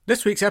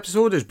This week's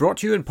episode is brought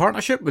to you in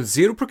partnership with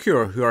Zero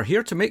Procure, who are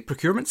here to make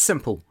procurement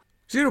simple.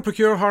 Zero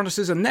Procure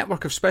harnesses a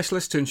network of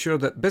specialists to ensure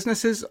that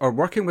businesses are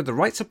working with the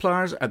right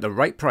suppliers at the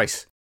right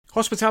price.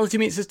 Hospitality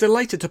Meets is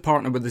delighted to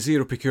partner with the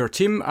Zero Procure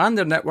team and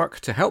their network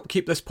to help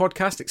keep this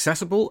podcast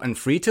accessible and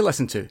free to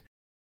listen to.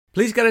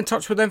 Please get in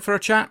touch with them for a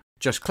chat.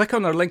 Just click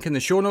on their link in the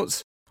show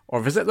notes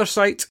or visit their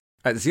site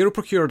at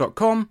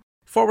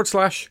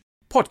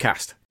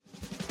zeroprocure.com/podcast.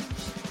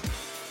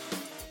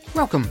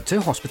 Welcome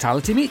to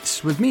Hospitality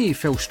Meets with me,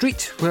 Phil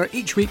Street, where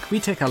each week we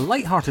take a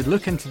light-hearted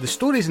look into the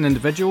stories and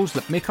individuals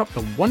that make up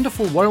the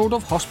wonderful world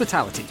of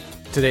hospitality.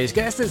 Today's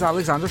guest is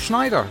Alexander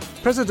Schneider,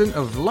 president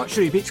of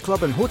luxury beach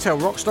club and hotel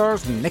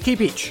rockstars Nikki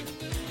Beach.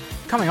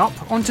 Coming up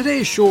on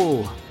today's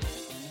show,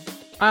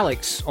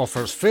 Alex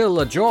offers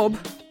Phil a job.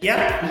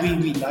 Yeah,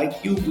 we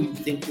like you, we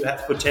think you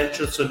have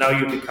potential, so now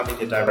you're becoming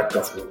a director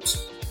of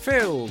rooms.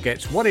 Phil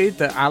gets worried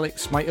that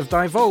Alex might have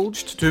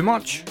divulged too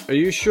much. Are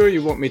you sure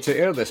you want me to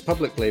air this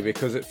publicly?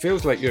 Because it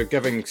feels like you're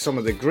giving some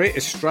of the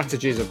greatest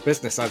strategies of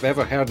business I've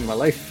ever heard in my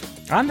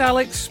life. And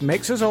Alex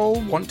makes us all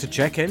want to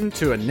check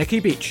into a Nikki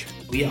Beach.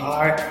 We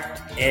are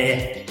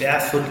a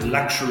barefoot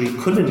luxury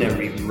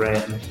culinary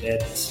brand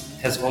that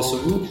has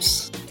also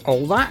rooms.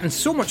 All that and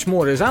so much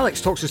more as Alex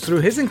talks us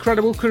through his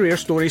incredible career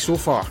story so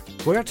far.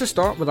 Where to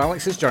start with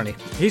Alex's journey?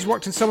 He's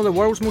worked in some of the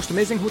world's most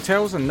amazing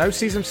hotels and now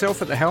sees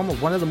himself at the helm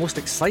of one of the most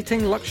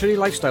exciting luxury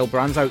lifestyle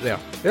brands out there.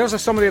 There's a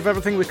summary of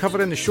everything we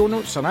cover in the show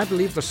notes, and I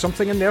believe there's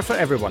something in there for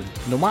everyone,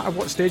 no matter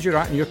what stage you're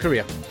at in your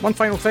career. One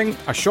final thing,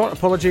 a short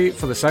apology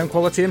for the sound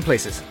quality in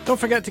places. Don't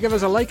forget to give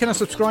us a like and a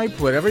subscribe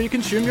wherever you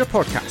consume your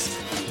podcast.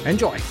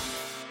 Enjoy.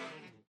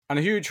 And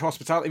a huge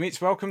Hospitality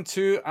Meets welcome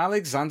to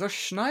Alexander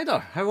Schneider.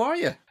 How are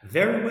you?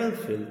 Very well,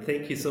 Phil.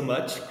 Thank you so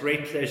much.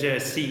 Great pleasure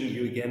seeing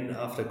you again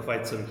after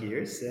quite some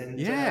years. And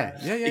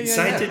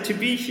excited to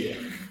be here.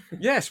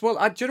 Yes, well,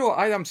 I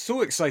am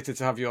so excited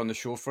to have you on the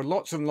show for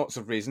lots and lots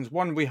of reasons.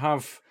 One, we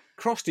have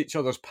crossed each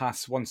other's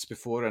paths once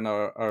before in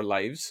our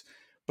lives.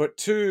 But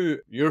two,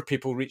 your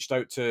people reached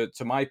out to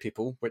my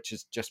people, which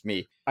is just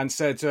me, and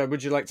said,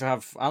 would you like to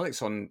have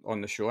Alex on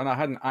the show? And I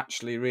hadn't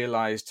actually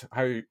realised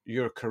how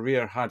your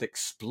career had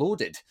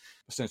exploded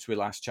since we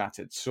last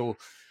chatted. So,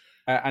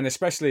 and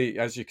especially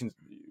as you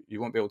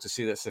won't be able to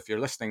see this if you're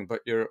listening,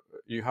 but you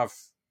have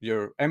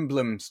your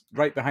emblems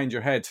right behind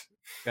your head,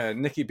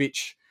 Nikki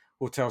Beach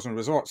Hotels and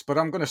Resorts. But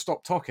I'm going to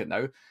stop talking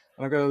now.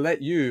 And I'm going to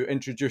let you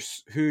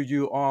introduce who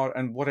you are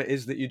and what it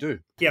is that you do.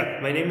 Yeah,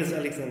 my name is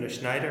Alexander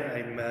Schneider.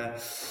 I'm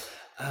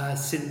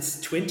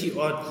since 20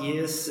 odd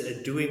years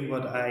doing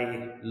what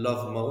I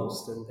love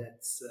most, and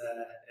that's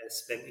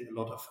spending a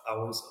lot of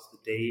hours of the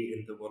day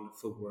in the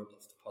wonderful world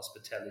of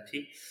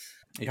hospitality.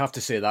 You have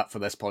to say that for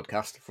this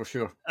podcast, for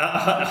sure.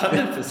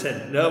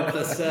 100%. No,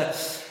 plus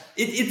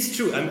it's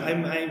true.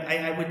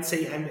 I would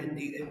say I'm an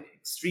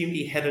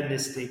extremely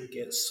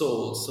hedonistic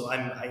soul. So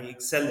I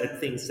excel at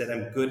things that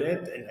I'm good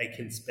at, and I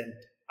can spend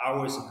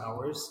hours and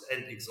hours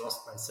and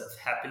exhaust myself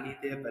happily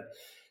there. But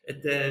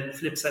at the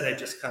flip side, I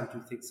just can't do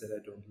things that I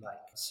don't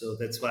like. So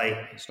that's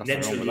why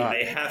naturally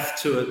I have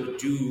to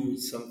do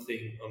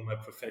something on my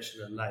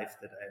professional life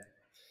that I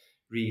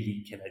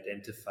really can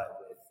identify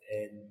with.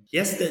 And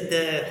yes,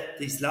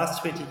 these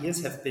last 20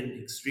 years have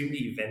been extremely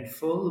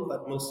eventful,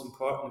 but most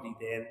importantly,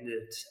 they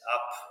ended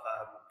up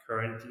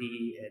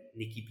currently at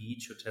Nikki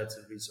Beach Hotels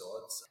and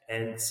Resorts.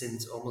 And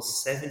since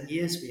almost 7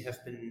 years, we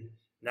have been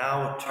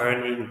now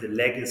turning the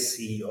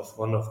legacy of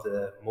one of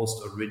the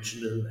most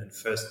original and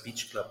first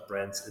beach club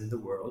brands in the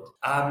world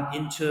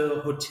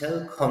into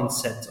hotel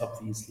concepts,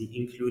 obviously,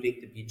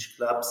 including the beach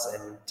clubs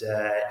and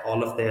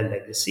all of their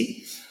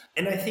legacy.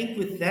 And I think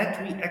with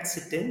that, we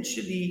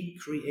accidentally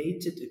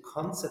created a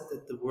concept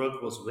that the world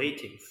was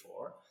waiting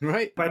for.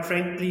 Right. Quite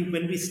frankly,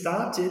 when we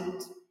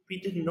started, we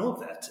didn't know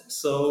that.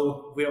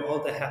 So we're all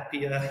the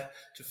happier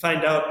to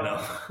find out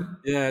now.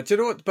 Yeah, do you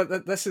know what?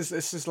 But this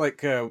is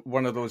like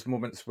one of those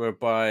moments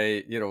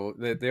whereby,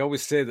 they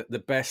always say that the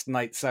best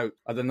nights out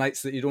are the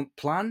nights that you don't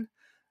plan.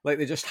 Like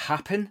they just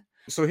happen.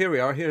 So here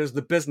we are. Here's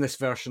the business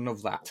version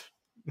of that.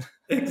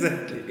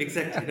 Exactly.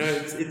 No,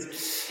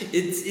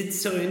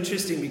 it's so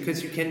interesting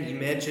because you can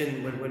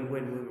imagine when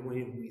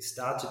we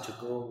started to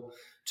go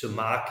to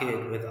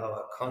market with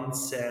our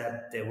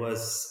concept, there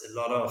was a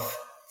lot of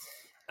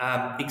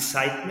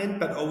excitement,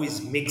 but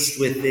always mixed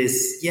with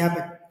this. Yeah,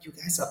 but you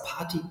guys are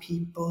party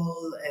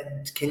people,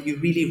 and can you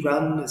really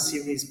run a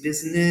serious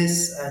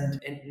business? And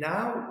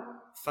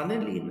now,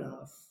 funnily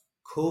enough,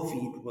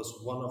 COVID was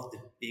one of the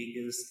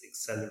biggest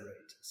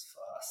accelerators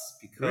for us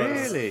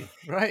because really,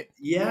 right?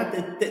 Yeah,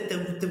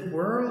 the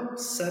world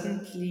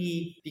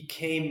suddenly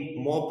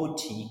became more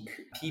boutique.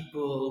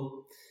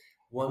 People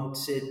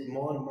wanted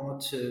more and more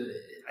to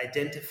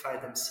identify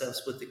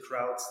themselves with the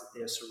crowds that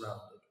they're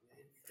surrounded with.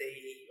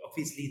 They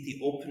obviously the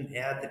open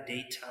air, the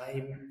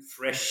daytime,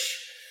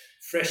 fresh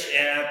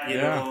air,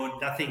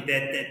 nothing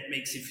that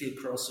makes you feel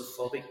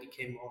claustrophobic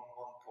became more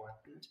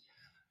important.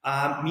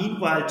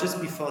 Meanwhile, just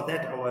before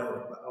that,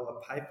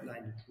 our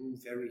pipeline grew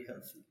very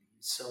healthily.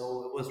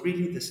 So it was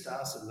really the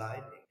stars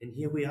aligning. And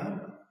here we are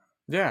now.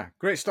 Yeah,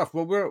 great stuff.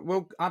 Well,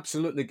 we'll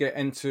absolutely get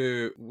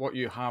into what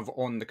you have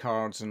on the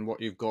cards and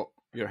what you've got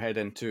your head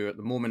into at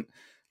the moment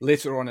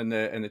later on in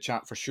the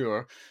chat for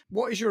sure.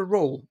 What is your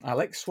role,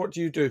 Alex? What do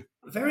you do?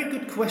 Very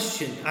good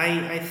question.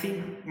 I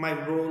think my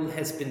role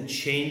has been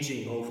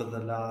changing over the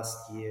last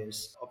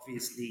years.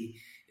 Obviously,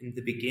 in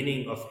the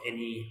beginning of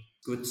any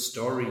good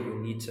story, you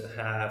need to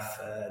have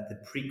the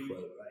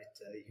prequel,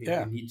 right?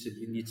 Yeah.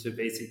 You need to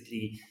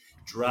basically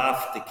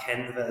draft the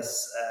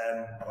canvas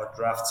or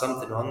draft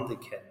something on the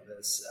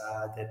canvas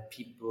that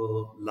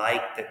people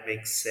like, that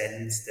makes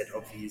sense, that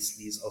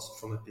obviously is also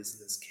from a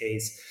business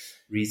case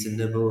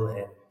reasonable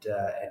and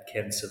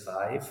can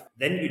survive.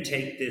 Then you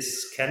take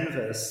this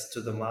canvas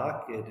to the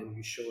market and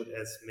you show it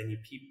as many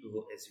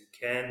people as you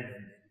can,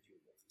 and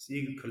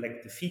you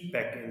collect the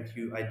feedback, and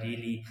you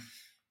ideally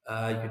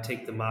you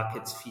take the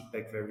market's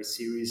feedback very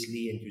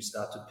seriously, and you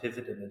start to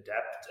pivot and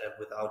adapt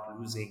without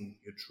losing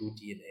your true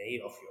DNA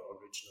of your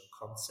original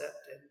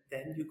concept. And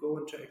then you go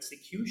into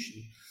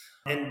execution.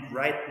 And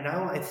right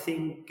now, I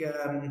think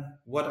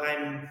what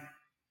I'm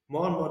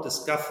more and more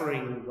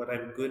discovering, what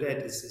I'm good at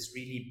is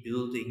really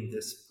building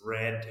this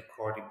brand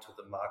according to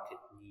the market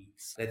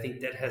needs. I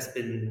think that has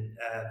been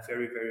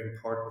very, very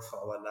important for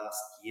our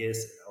last years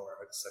and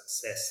our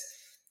success,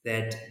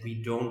 that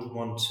we don't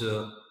want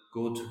to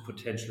go to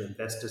potential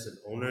investors and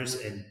owners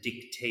and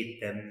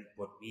dictate them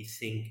what we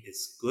think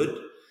is good,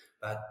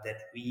 but that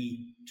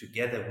we,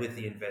 together with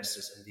the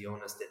investors and the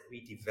owners, that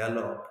we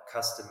develop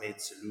custom-made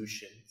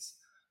solutions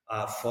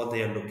for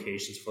their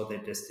locations, for their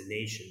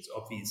destinations,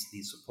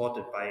 obviously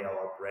supported by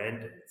our brand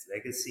and its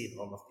legacy and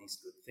all of these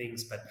good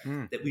things, but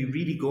that we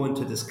really go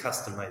into this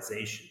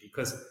customization.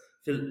 Because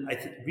Phil, I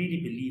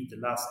really believe the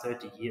last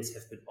 30 years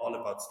have been all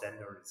about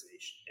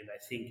standardization. And I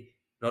think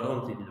not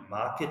only the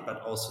market,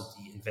 but also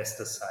the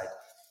investor side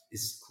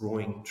is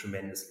growing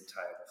tremendously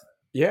tired of that.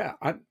 Yeah,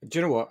 do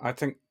you know what? I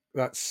think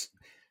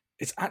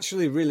it's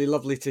actually really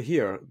lovely to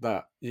hear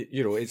that,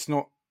 it's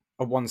not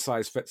a one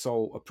size fits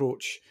all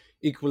approach.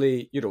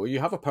 Equally, you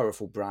have a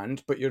powerful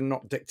brand, but you're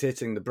not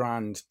dictating the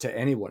brand to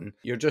anyone.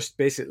 You're just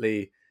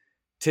basically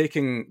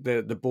taking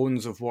the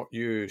bones of what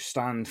you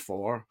stand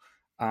for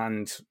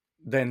and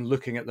then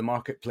looking at the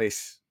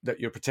marketplace that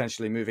you're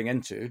potentially moving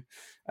into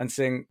and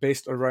saying,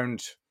 based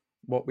around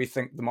what we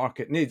think the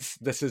market needs,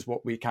 this is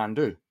what we can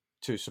do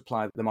to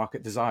supply the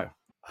market desire.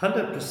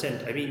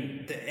 100%. I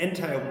mean, the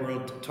entire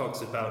world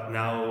talks about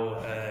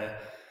now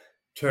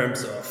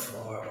terms of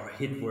or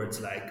hit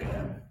words like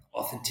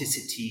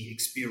authenticity,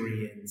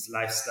 experience,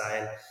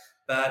 lifestyle.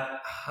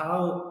 But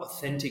how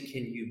authentic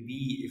can you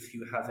be if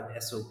you have an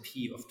SOP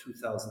of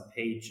 2,000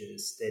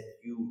 pages that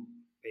you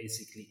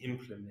basically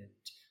implement,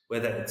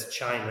 whether it's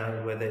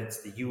China, whether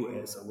it's the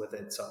US, or whether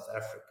it's South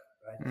Africa,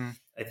 right?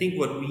 I think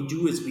what we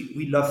do is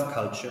we love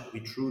culture. We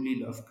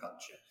truly love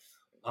culture.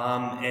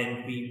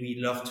 And we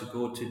love to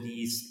go to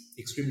these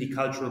extremely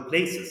cultural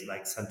places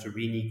like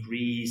Santorini,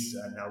 Greece.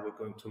 Now we're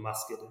going to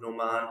Muscat in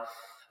Oman.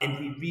 And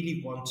we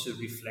really want to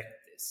reflect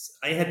this.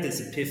 I had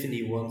this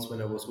epiphany once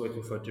when I was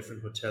working for a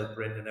different hotel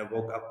brand, and I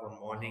woke up one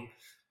morning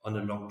on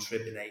a long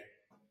trip, and I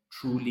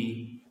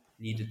truly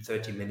needed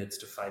 30 minutes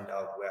to find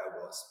out where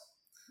I was.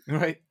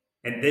 Right.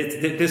 And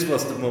this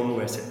was the moment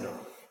where I said, no,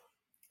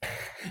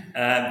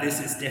 this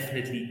is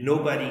definitely,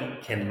 nobody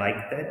can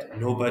like that.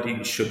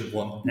 Nobody should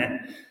want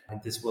that.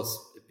 And this was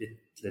a bit,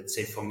 let's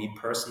say, for me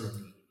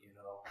personally,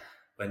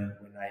 when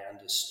I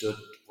understood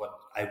what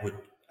I would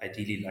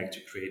ideally like to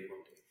create one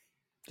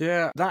day.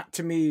 Yeah, that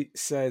to me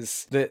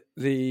says that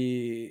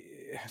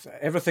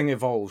everything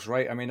evolves,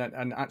 right? I mean,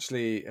 and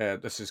actually,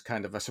 this is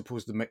kind of, I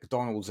suppose, the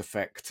McDonald's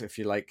effect, if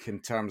you like, in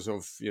terms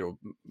of,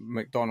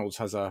 McDonald's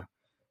has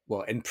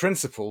in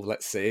principle,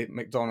 let's say,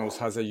 McDonald's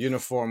has a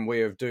uniform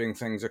way of doing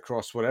things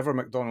across whatever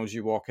McDonald's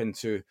you walk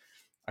into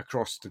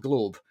across the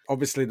globe.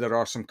 Obviously, there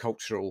are some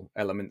cultural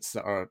elements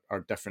that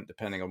are different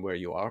depending on where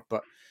you are,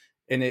 but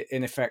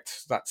in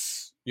effect,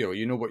 that's,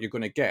 you know what you're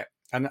going to get.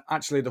 And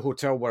actually, the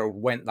hotel world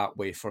went that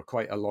way for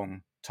quite a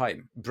long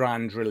time.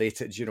 Brand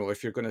related,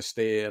 if you're going to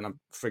stay, and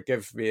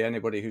forgive me,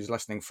 anybody who's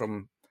listening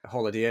from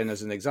Holiday Inn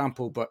as an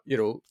example, but,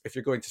 if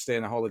you're going to stay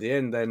in a Holiday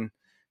Inn, then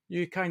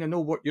you kind of know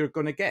what you're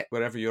going to get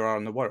wherever you are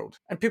in the world.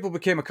 And people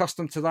became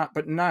accustomed to that.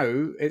 But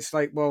now it's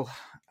like, well,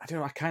 I don't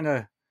know, I kind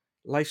of,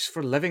 life's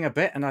for living a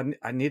bit, and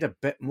I need a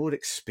bit more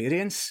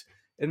experience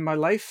in my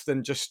life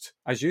than just,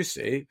 as you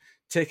say,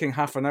 taking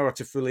half an hour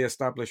to fully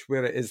establish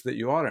where it is that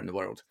you are in the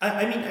world.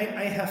 I mean,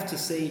 I have to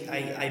say,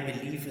 I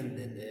believe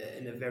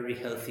in a very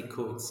healthy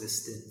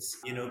coexistence,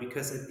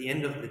 because at the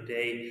end of the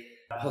day,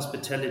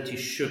 hospitality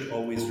should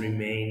always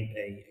remain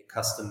a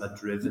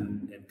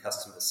customer-driven and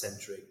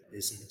customer-centric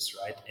business,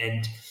 right?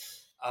 And,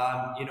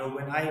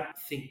 when I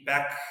think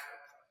back,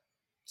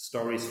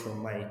 stories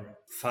from my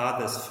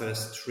father's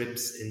first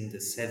trips in the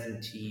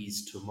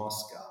 70s to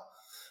Moscow,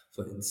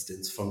 for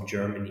instance, from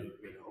Germany,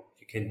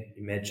 you can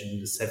imagine in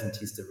the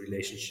 70s the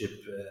relationship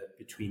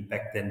between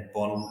back then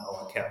Bonn,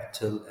 our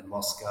capital, and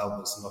Moscow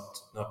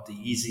was not the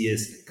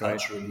easiest. And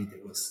culturally,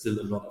 there was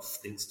still a lot of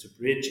things to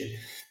bridge. And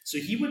so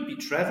he would be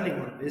traveling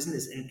on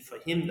business, and for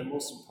him, the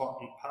most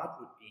important part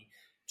would be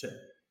to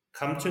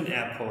come to an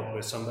airport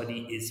where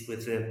somebody is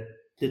with a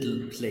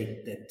little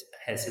plate that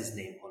has his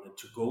name on it,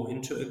 to go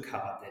into a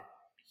car that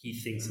he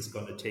thinks is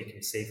going to take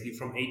him safely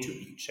from A to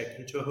B, check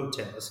into a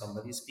hotel where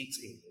somebody speaks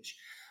English,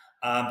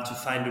 to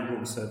find a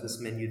room service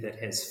menu that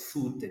has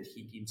food that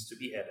he deems to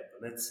be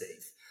edible and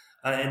safe.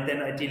 And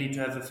then ideally to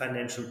have a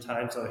Financial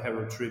Times or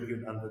Herald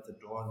Tribune under the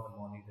door in the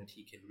morning that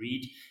he can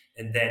read,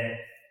 and then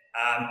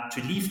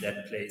to leave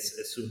that place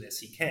as soon as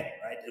he can,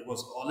 right? It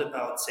was all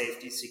about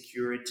safety,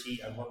 security.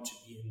 I want to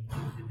be in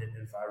an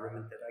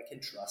environment that I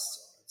can trust,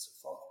 so on and so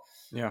forth.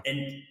 Yeah.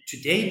 And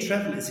today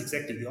travel is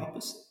exactly the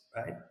opposite,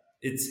 right?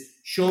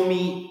 It's show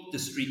me the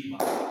street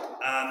market,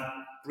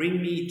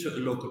 bring me to a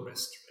local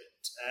restaurant.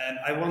 And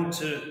I want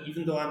to,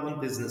 even though I'm on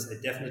business, I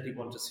definitely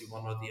want to see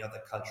one or the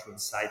other cultural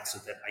sites so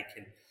that I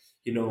can,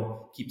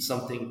 keep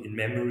something in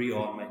memory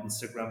or on my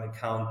Instagram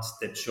account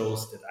that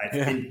shows that I've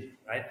been,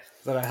 right?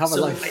 That I have a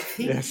life. I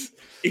think, yes.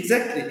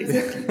 Exactly.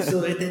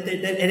 So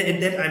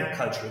and that I'm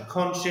culturally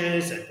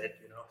conscious, and that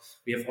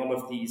we have all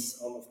of these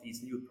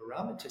new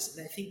parameters,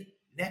 and I think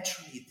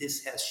naturally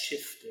this has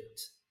shifted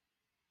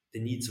the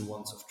needs and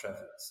wants of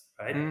travelers,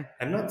 right?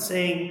 I'm not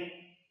saying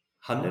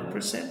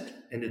 100%,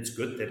 and it's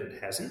good that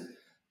it hasn't,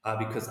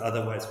 because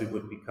otherwise we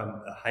would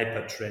become a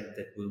hyper trend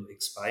that will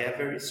expire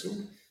very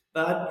soon.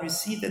 But you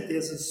see that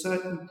there's a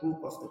certain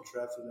group of the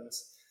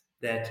travelers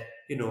that,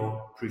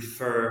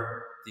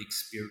 prefer the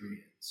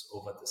experience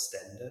over the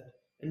standard.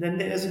 And then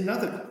there's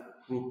another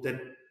group that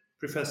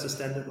prefers the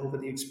standard over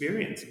the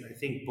experience. And I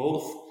think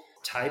both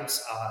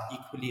types are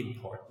equally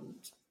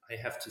important. I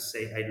have to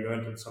say, I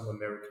learned in some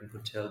American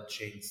hotel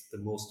chains the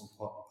most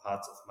important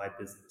parts of my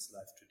business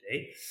life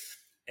today.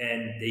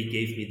 And they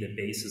gave me the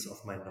basis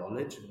of my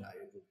knowledge, and I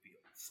would be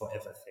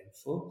forever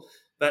thankful.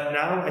 But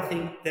now I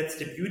think that's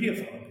the beauty of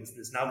our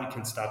business. Now we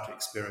can start to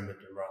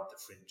experiment around the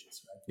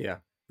fringes, right? Yeah.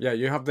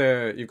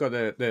 You've got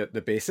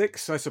the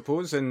basics, I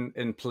suppose,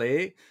 in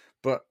play,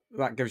 but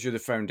that gives you the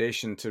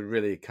foundation to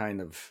really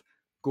kind of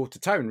go to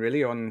town,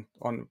 really, on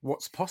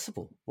what's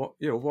possible. What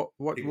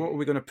are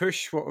we going to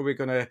push? What are we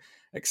going to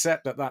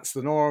accept that's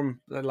the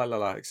norm?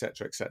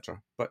 Etc.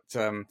 etc. But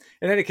in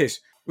any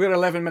case, we're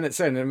 11 minutes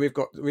in, and we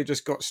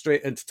just got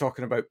straight into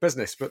talking about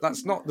business. But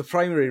that's not the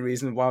primary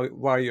reason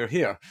why you're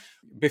here.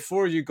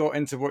 Before you got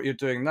into what you're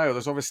doing now,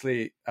 there's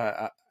obviously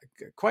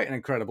quite an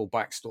incredible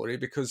backstory,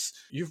 because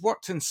you've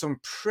worked in some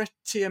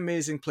pretty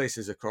amazing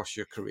places across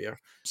your career.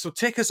 So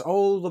take us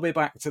all the way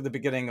back to the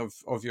beginning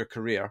of your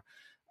career.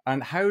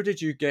 And how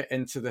did you get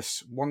into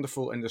this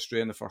wonderful industry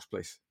in the first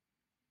place?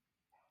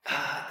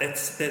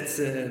 That's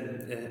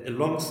a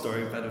long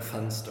story, but a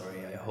fun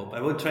story, I hope.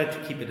 I will try to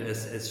keep it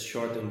as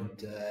short and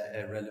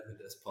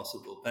relevant as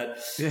possible. But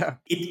yeah,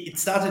 it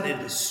started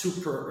at a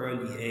super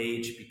early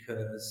age,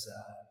 because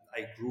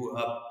I grew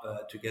up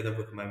together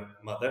with my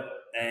mother,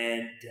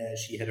 and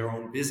she had her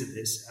own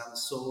business.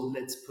 So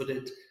let's put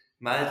it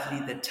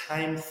mildly, the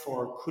time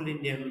for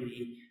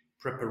culinary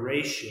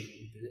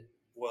preparation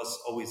was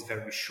always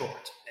very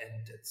short.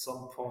 And at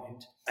some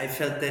point, I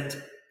felt that,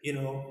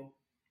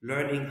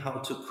 learning how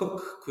to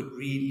cook could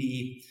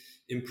really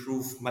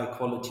improve my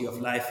quality of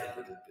life a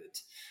little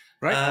bit.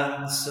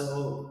 Right.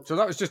 So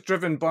that was just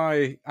driven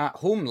by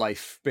at-home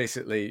life,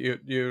 basically.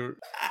 You.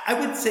 I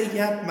would say,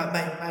 yeah.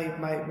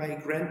 My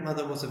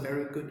grandmother was a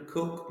very good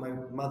cook. My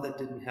mother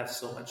didn't have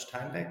so much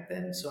time back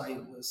then, so I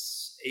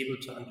was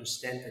able to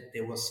understand that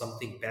there was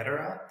something better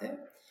out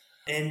there.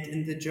 And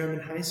in the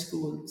German high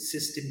school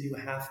system, you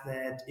have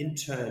that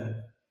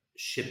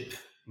internship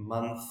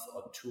month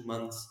or 2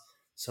 months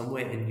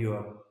somewhere in your,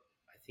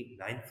 I think,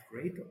 9th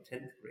grade or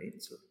 10th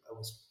grade. So I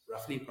was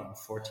roughly around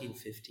 14,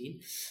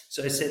 15.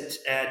 So I said,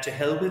 to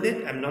hell with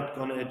it. I'm not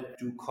going to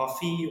do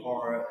coffee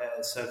or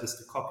service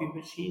the coffee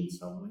machine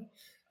somewhere.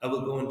 I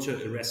will go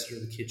into a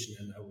restaurant kitchen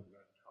and I will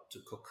learn how to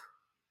cook.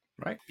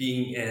 Right.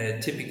 Being a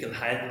typical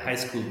high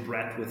school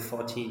brat with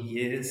 14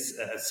 years,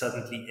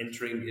 suddenly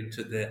entering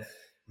into the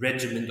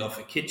regiment of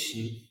a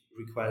kitchen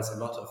requires a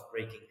lot of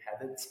breaking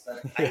habits.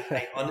 But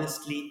I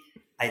honestly,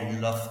 I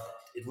loved it.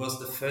 It was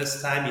the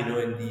first time,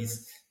 in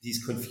these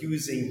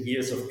confusing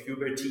years of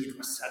puberty, it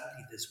was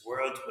suddenly this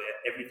world where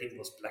everything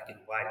was black and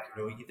white.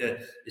 Either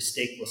the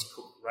steak was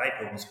cooked right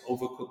or was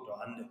overcooked or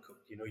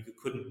undercooked. You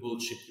couldn't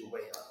bullshit your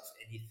way out of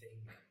anything.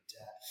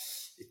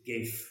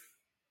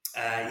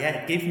 And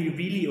it gave me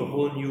really a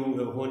whole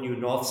new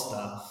North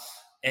Star.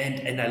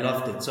 And I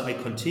loved it. So I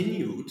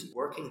continued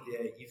working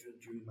there even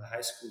during my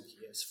high school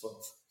years for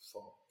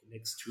the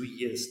next 2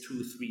 years,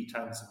 2-3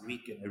 times a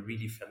week. And I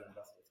really fell in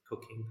love with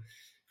cooking.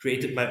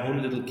 Created my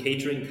own little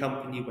catering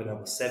company when I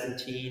was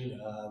 17.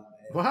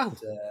 Wow.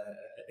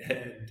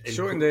 And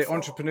showing the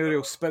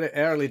entrepreneurial spirit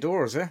early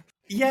doors, eh?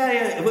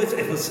 Yeah. It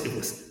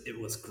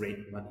was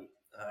great money.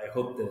 I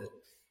hope the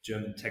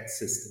German tax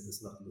system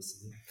is not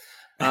listening.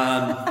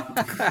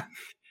 But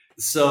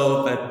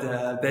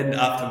then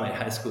after my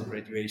high school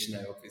graduation,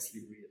 I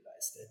obviously realized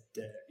realized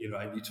that,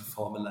 I need to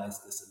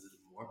formalize this a little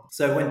more.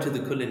 So I went to the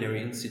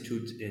Culinary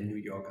Institute in New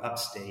York,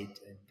 upstate,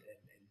 and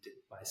did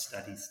my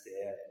studies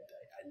there.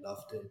 And I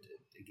loved it.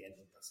 Again,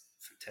 it was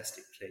a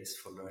fantastic place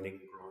for learning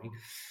and growing.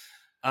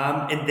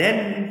 And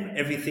then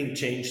everything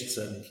changed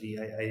suddenly.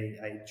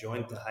 I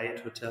joined the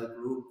Hyatt Hotel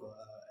Group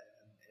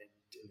and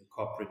in a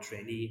corporate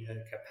trainee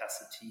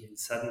capacity, and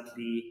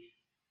suddenly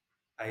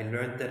I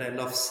learned that I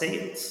love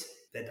sales.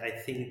 That I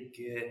think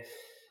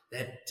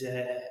that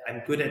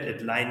I'm good at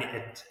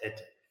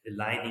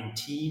aligning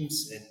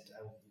teams, and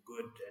I'm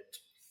good at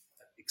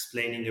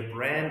explaining a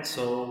brand.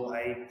 So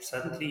I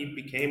suddenly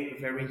became a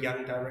very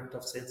young director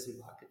of sales and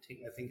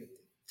marketing. I think at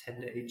the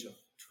tender age of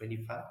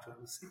 25,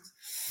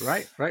 26.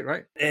 Right.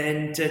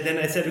 And then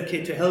I said,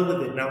 okay, to hell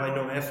with it. Now I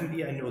know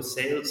F&B, I know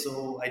sales,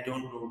 so I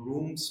don't know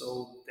rooms.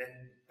 So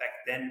then back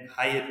then,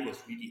 Hyatt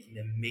was really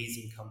an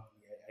amazing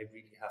company, I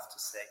really have to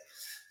say.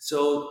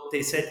 So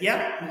they said,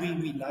 yeah,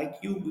 we like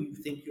you. We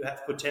think you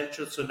have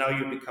potential. So now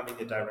you're becoming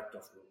a director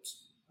of rooms.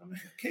 I'm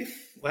like, okay,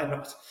 why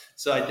not?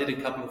 So I did a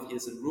couple of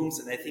years in rooms.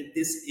 And I think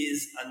this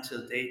is,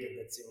 until date, and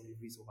that's the only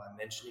reason why I'm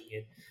mentioning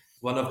it,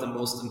 one of the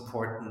most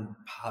important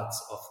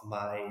parts of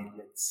my,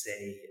 let's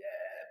say,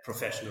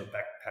 professional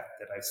backpack,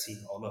 that I've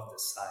seen all of the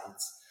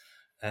sides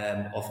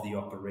of the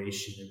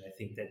operation. And I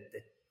think that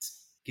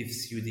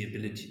gives you the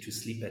ability to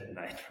sleep at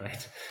night,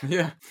 right?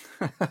 Yeah.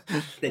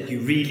 That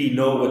you really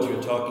know what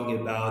you're talking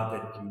about,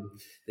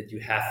 that you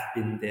have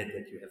been there,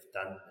 that you have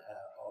done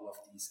all of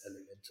these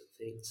elemental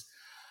things.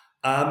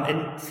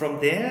 And from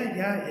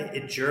there,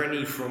 a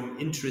journey from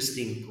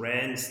interesting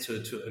brands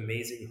to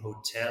amazing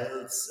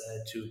hotels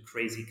to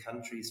crazy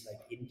countries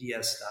like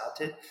India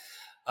started,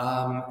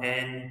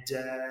 and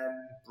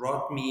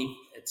brought me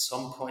at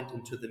some point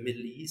into the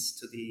Middle East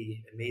to the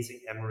amazing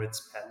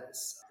Emirates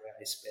Palace, where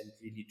I spent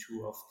really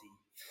 2 of the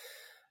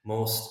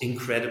most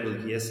incredible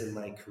years in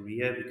my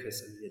career,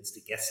 because it's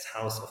the guest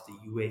house of the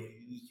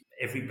UAE.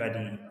 Everybody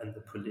in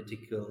the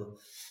political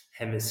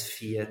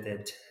hemisphere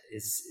that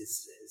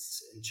is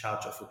in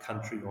charge of a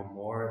country or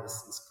more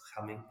is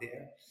coming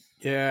there.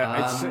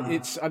 Yeah,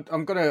 it's.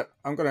 I'm gonna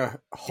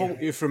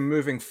halt you from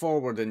moving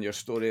forward in your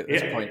story at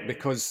this point,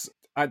 because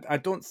I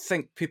don't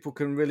think people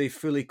can really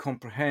fully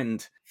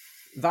comprehend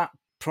that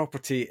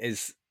property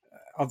is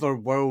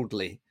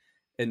otherworldly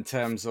in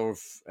terms of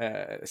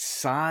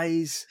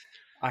size.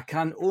 I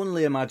can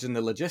only imagine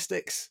the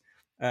logistics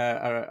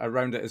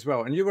around it as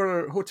well. And you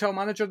were a hotel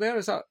manager there,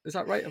 is that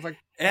right? I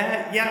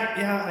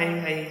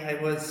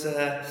was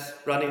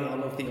running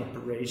all of the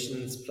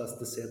operations plus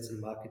the sales and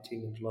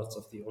marketing and lots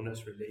of the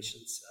owners'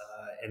 relations,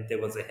 and there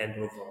was a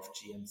handover of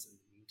GMs in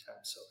the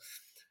meantime. So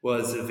it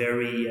was a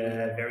very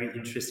very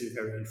interesting,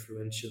 very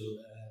influential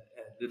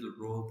little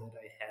role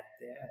that I had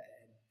there.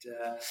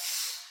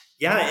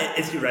 And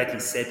as you rightly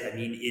said, I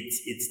mean,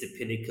 it's the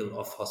pinnacle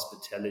of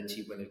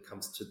hospitality when it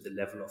comes to the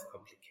level of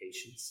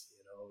complications.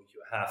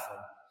 You have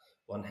on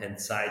one hand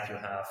side, you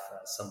have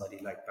somebody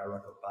like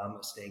Barack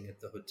Obama staying at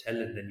the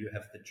hotel, and then you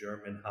have the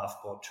German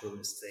half-board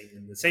tourist staying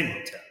in the same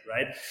hotel,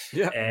 right?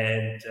 Yeah.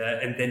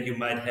 And then you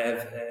might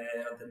have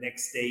on the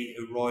next day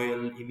a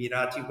royal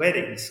Emirati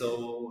wedding.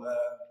 So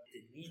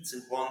the needs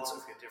and wants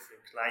of your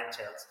different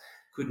clienteles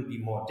couldn't be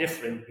more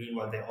different.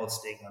 Meanwhile, they're all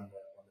staying under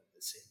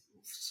the same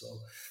roof. So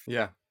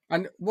yeah.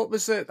 And what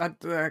was it?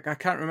 I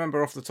can't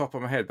remember off the top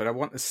of my head, but I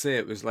want to say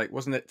it was like,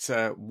 wasn't it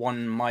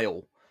 1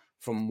 mile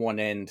from one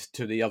end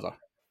to the other?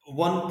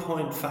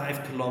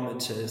 1.5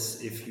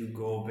 kilometers if you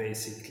go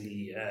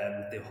basically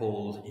the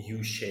whole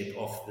U shape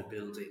of the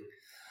building.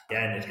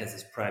 Yeah, and it has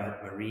this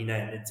private marina,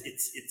 and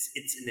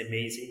it's an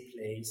amazing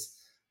place.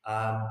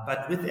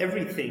 But with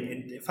everything,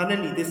 and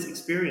funnily, this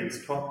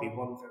experience taught me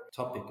one very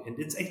topic, and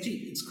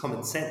it's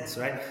common sense,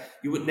 right?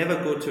 You would never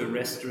go to a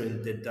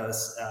restaurant that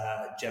does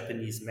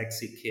Japanese,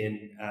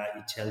 Mexican,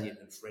 Italian,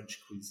 and French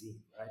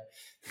cuisine, right?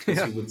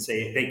 Because you would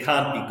say they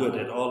can't be good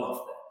at all of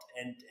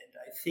that. And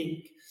I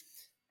think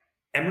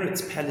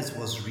Emirates Palace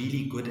was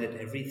really good at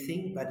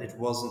everything, but it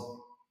wasn't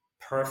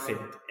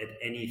perfect at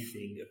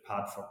anything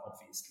apart from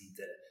obviously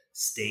the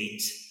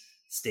state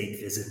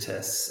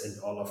visitors and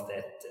all of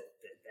that.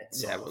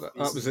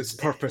 That was its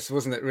purpose,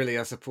 wasn't it? Really,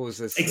 I suppose.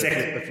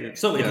 Exactly.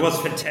 It was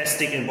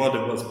fantastic in what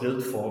it was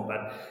built for,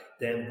 but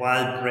then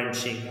while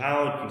branching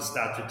out, you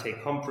start to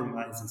take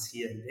compromises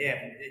here and there.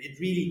 And it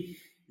really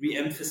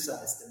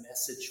re-emphasized the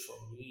message for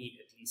me,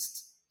 at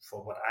least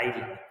for what I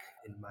like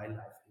in my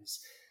life,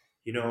 is,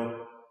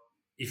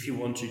 if you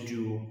want to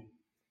do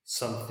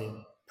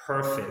something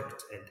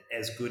perfect and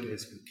as good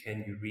as you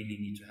can, you really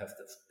need to have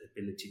the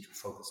ability to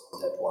focus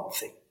on that one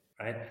thing,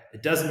 right?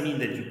 It doesn't mean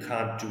that you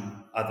can't do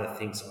other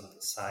things on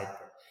the side,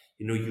 but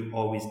you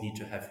always need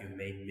to have your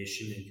main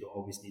mission, and you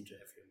always need to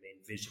have your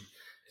main vision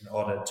in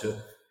order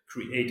to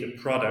create a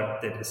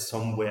product that is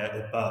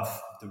somewhere above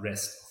the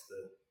rest of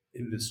the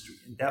industry.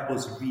 And that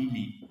was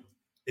really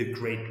a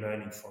great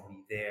learning for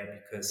me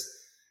there, because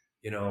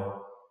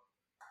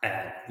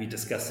we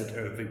discussed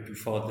it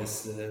before we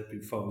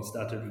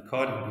started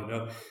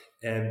recording.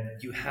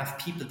 You have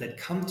people that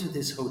come to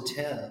this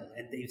hotel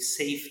and they've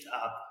saved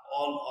up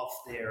all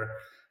of their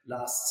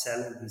last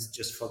salaries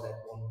just for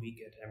that 1 week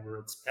at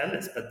Emirates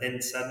Palace. But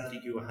then suddenly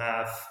you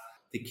have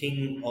the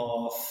king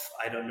of,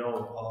 I don't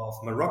know,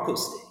 of Morocco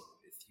staying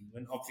with you.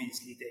 And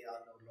obviously they are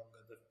no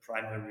longer the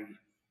primary,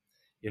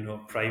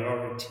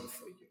 priority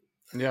for you.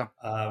 Yeah.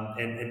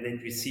 And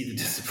then you see the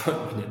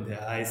disappointment in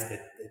their eyes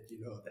that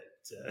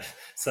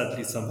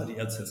suddenly somebody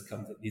else has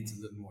come that needs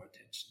a little more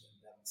attention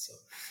than them. So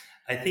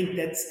I think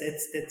that's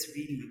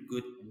really a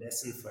good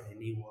lesson for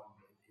anyone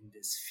in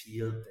this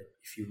field, that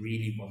if you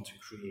really want to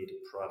create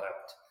a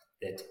product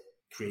that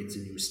creates a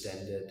new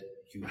standard,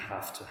 you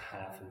have to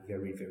have a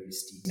very, very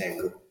steep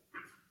angle.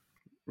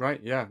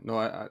 Right. Yeah. No,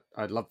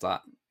 I love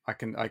that. I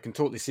can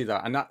totally see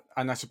that.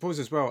 And I suppose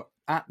as well,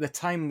 at the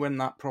time when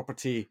that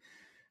property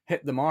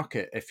hit the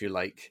market, if you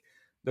like,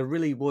 there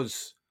really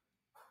was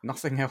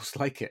nothing else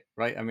like it,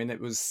 right? I mean, it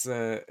was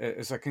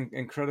like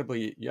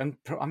incredibly, and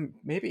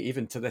maybe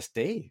even to this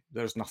day,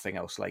 there's nothing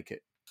else like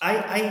it.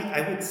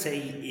 I would say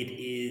it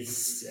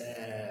is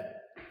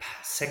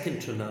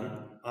second to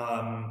none,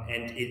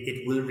 and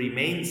it will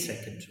remain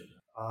second to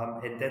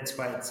none, and that's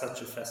why it's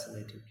such a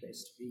fascinating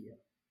place to be.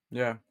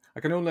 Yeah, I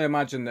can only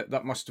imagine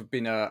that must have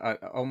been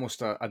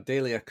almost a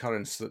daily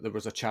occurrence, that there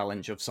was a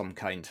challenge of some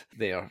kind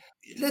there.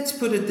 Let's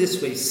put it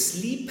this way: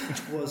 sleep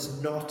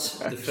was not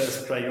the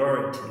first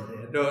priority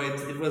there. No,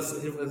 it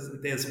was.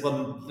 There's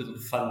one little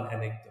fun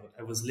anecdote.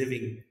 I was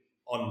living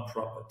on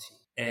property,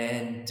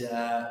 and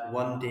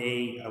one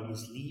day I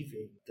was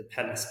leaving the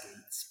palace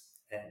gates,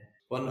 and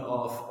one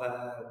of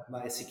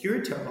my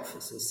security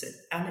officers said,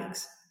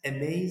 "Alex,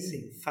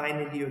 amazing!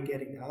 Finally, you're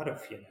getting out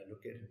of here." And I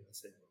look at him and I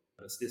said,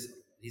 "What's this?"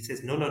 He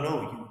says, no,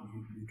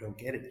 you don't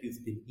get it.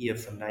 You've been here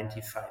for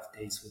 95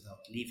 days without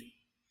leaving.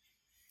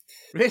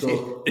 Really?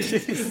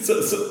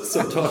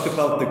 So talk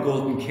about the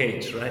golden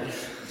cage, right?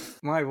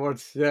 My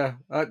words, yeah.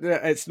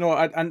 It's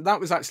not, and that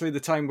was actually the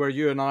time where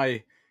you and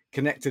I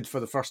connected for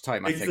the first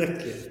time, I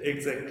think.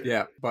 Exactly.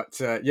 Yeah, but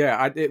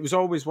it was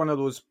always one of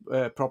those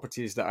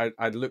properties that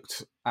I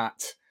looked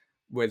at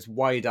with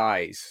wide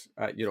eyes.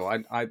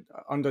 I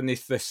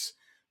underneath this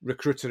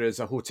recruiter is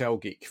a hotel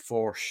geek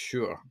for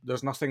sure.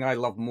 There's nothing I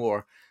love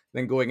more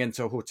than going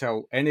into a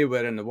hotel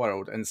anywhere in the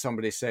world and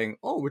somebody saying,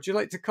 "Oh, would you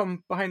like to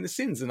come behind the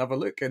scenes and have a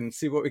look and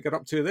see what we got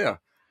up to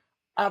there?"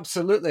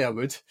 Absolutely, I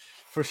would,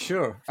 for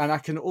sure. And I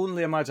can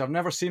only imagine. I've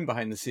never seen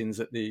behind the scenes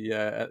at the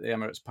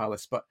Emirates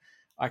Palace, but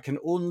I can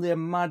only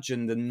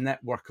imagine the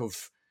network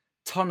of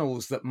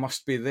tunnels that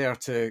must be there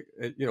to,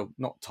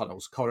 not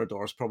tunnels,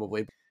 corridors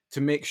probably,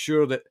 to make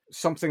sure that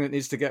something that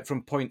needs to get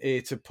from point A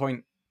to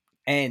point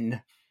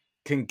N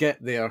can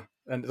get there,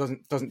 and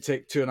it doesn't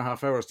take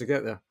 2.5 hours to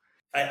get there.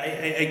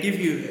 I give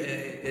you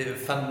a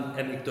fun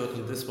anecdote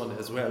on this one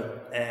as well.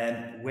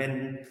 And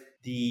when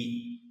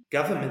the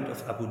government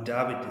of Abu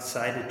Dhabi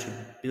decided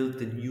to build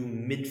the new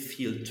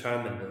midfield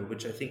terminal,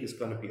 which I think is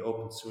going to be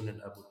open soon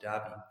in Abu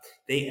Dhabi,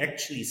 they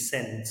actually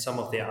sent some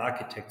of their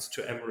architects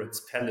to Emirates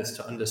Palace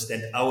to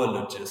understand our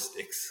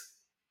logistics.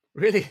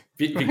 Really?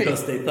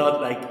 Because they thought,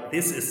 like,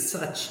 this is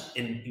such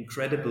an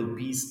incredible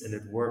beast and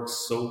it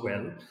works so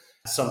well.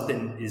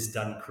 Something is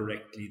done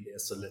correctly there,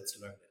 so let's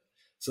learn it.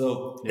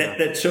 So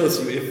that shows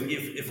you,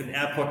 if an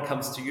airport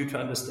comes to you to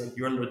understand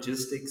your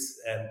logistics,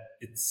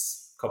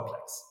 it's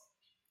complex.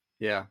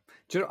 Yeah.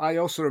 Do you know, I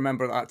also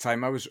remember at that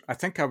time I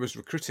think I was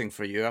recruiting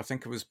for you. I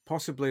think I was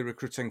possibly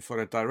recruiting for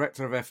a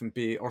director of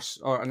F&B or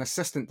an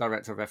assistant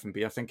director of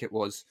F&B, I think it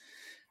was.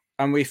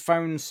 And we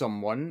found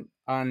someone,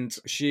 and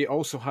she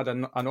also had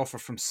an offer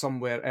from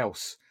somewhere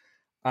else.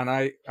 And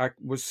I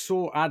was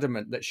so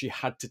adamant that she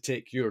had to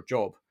take your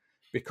job,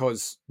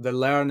 because the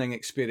learning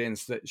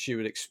experience that she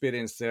would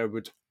experience there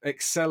would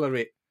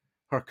accelerate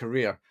her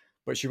career.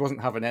 But she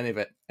wasn't having any of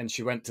it, and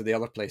she went to the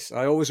other place.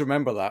 I always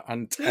remember that.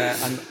 And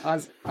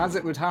as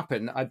it would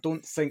happen, I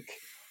don't think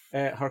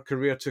her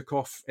career took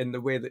off in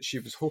the way that she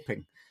was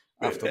hoping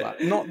after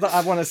that. Not that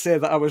I want to say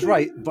that I was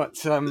right,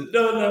 but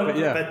no. But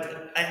yeah,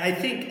 but I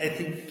think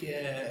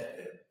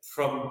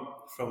from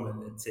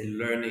a, let's say,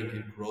 learning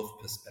and growth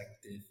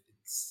perspective,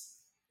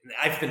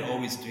 I've been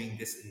always doing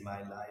this in my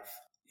life.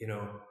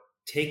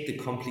 Take the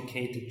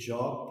complicated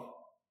job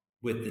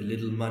with the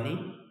little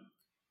money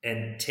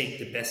and take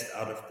the best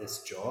out of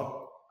this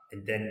job,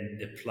 and then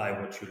apply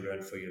what you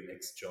learn for your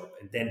next job.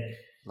 And then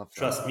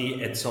trust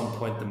me, at some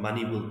point the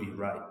money will be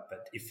right.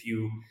 But if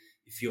you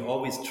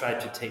always try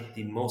to take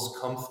the most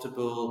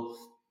comfortable,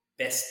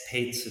 best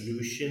paid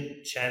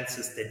solution,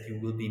 chances that you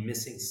will be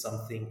missing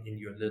something in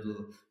your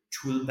little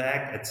tool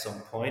bag at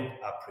some point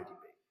are pretty big.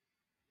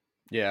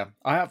 Yeah,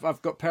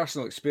 I've got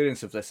personal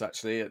experience of this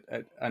actually,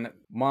 and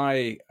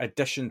my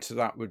addition to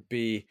that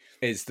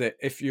is that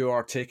if you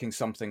are taking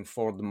something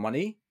for the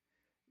money,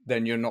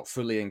 then you're not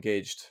fully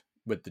engaged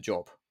with the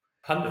job.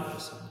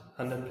 100%.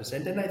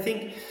 And I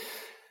think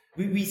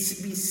we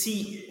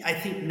see, I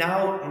think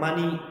now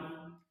money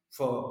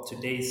for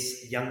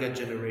today's younger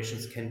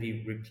generations can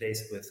be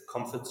replaced with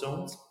comfort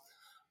zones.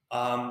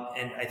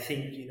 And I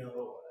think,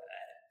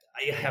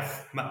 I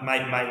have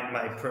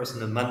my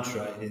personal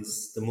mantra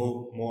is the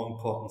more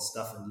important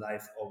stuff in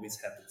life always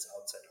happens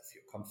outside of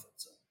your comfort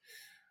zone.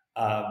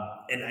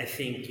 And I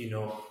think,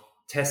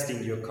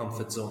 testing your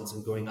comfort zones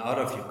and going out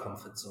of your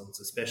comfort zones,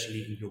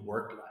 especially in your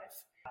work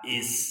life,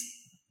 is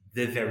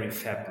the very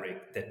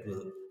fabric that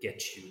will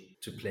get you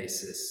to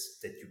places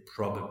that you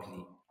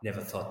probably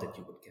never thought that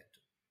you would get to.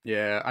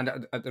 Yeah,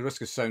 and at the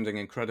risk of sounding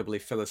incredibly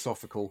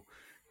philosophical,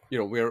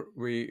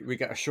 we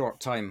get a short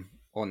time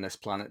on this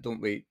planet,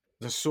 don't we?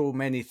 There's so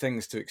many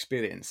things to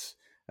experience,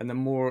 and the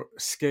more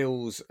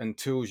skills and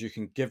tools you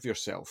can give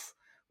yourself,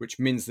 which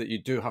means that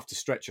you do have to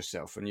stretch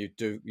yourself, and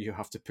you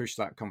have to push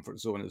that comfort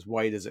zone as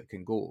wide as it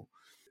can go.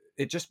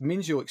 It just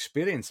means you'll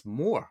experience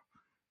more,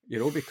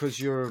 because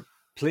you're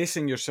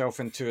placing yourself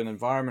into an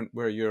environment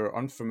where you're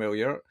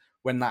unfamiliar.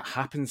 When that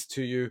happens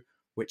to you,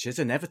 which is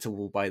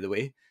inevitable, by the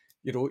way,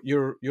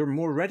 you're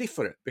more ready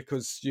for it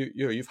because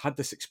you've had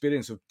this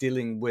experience of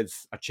dealing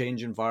with a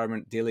change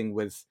environment, dealing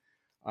with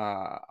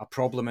a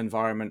problem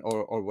environment,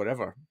 or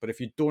whatever. But if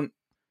you don't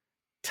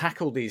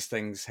tackle these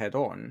things head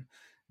on,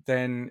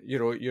 then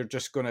you're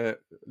just going to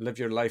live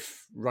your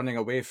life running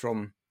away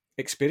from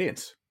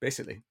experience,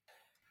 basically.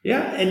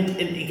 Yeah, and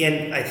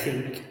again, I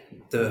think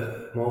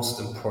the most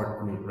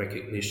important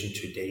recognition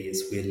today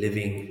is we're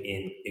living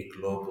in a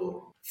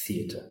global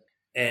theater.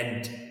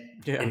 And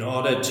Yeah. in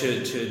order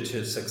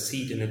to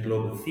succeed in a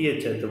global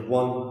theater, the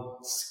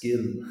one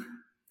skill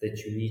that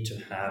you need to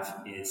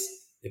have is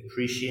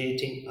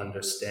appreciating,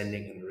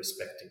 understanding, and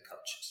respecting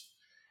cultures.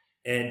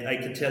 And I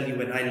can tell you,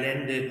 when I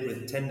landed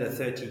with 10 or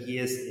 30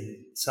 years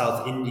in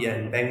South India,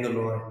 in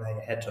Bangalore, and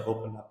I had to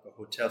open up a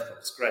hotel from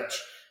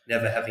scratch,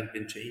 never having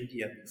been to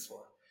India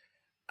before,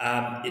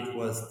 it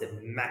was the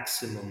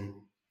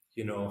maximum,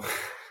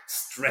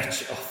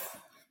 stretch of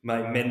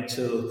my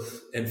mental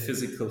and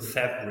physical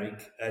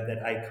fabric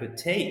that I could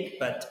take.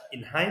 But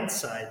in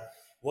hindsight,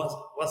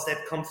 was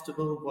that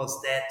comfortable?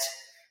 Was that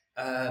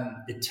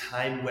a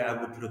time where I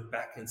would look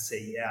back and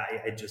say, yeah,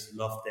 I just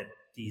loved that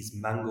these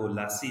mango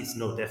lassis?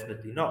 No,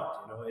 definitely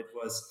not.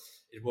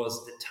 It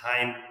was the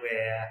time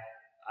where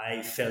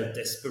I felt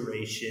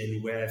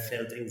desperation, where I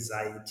felt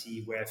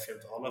anxiety, where I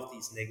felt all of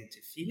these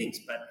negative feelings.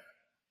 But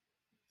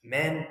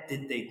man,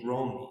 did they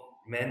grow me.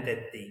 Man,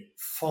 that they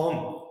form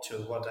me to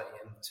what I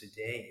am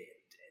today.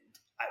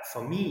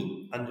 For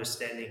me,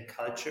 understanding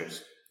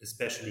cultures,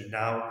 especially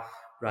now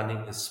running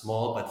a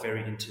small but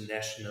very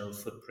international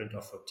footprint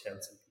of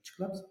hotels and beach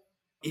clubs,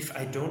 if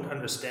I don't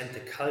understand the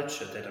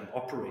culture that I'm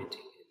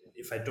operating in,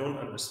 if I don't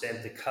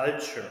understand the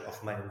culture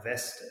of my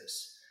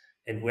investors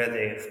and where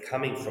they're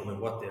coming from and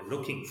what they're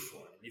looking for,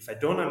 and if I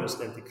don't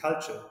understand the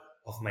culture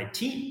of my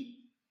team,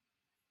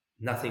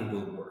 nothing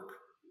will work.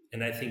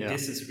 And I think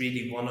this is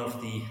really one of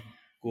the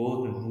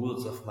golden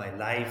rules of my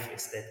life,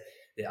 is that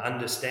the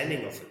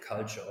understanding of a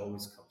culture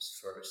always comes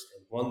first.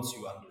 And once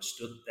you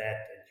understood that,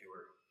 and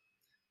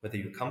whether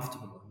you're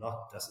comfortable or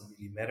not doesn't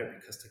really matter,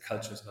 because the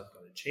culture is not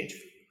going to change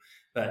for you.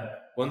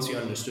 But once you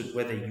understood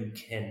whether you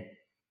can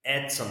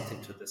add something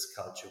to this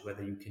culture,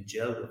 whether you can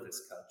gel with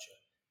this culture,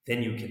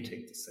 then you can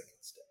take the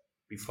second step.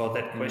 Before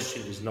that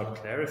question is not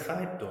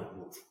clarified, don't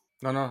move.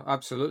 No,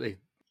 absolutely.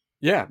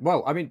 Yeah,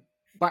 well, I mean,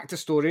 back to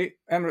story,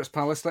 Emirates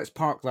Palace. Let's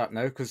park that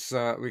now, because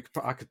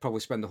I could probably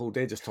spend the whole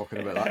day just talking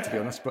about that, to be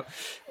honest. But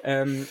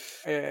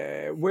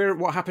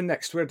what happened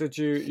next? Where did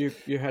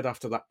you head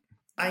after that?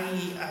 I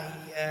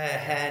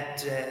had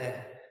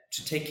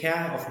to take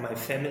care of my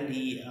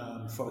family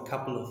for a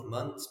couple of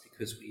months,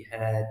 because we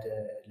had,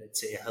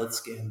 let's say, a health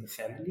scare in the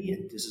family.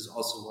 And this is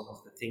also one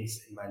of the things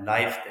in my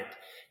life that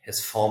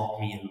has formed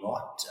me a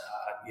lot.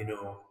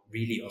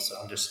 Really also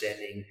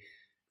understanding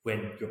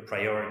when your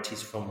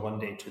priorities from one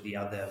day to the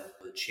other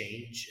will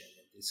change. And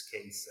in this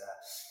case,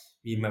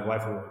 me and my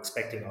wife were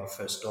expecting our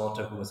first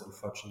daughter, who was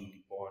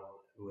unfortunately born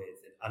with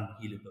an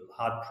unhealable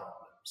heart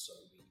problem. So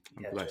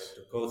we had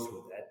to go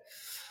through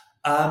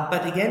that.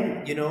 But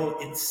again,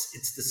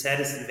 it's the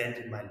saddest event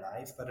in my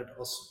life, but it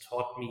also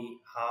taught me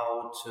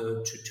how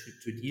to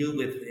deal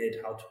with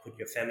it, how to put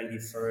your family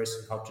first,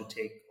 and how to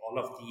take all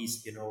of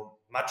these,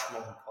 much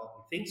more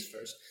important things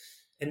first.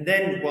 And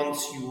then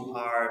once you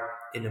are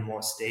in a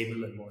more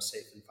stable and more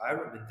safe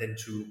environment, then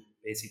to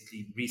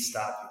basically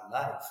restart your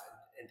life.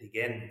 And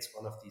again, it's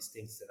one of these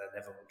things that I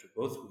never want to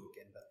go through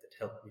again, but that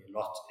helped me a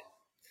lot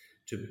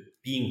to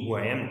being who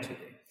I am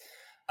today.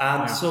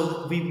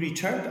 So we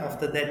returned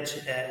after that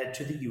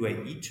to the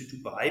UAE, to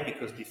Dubai,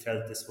 because we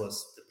felt this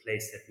was the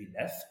place that we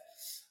left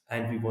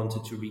and we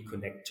wanted to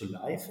reconnect to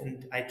life.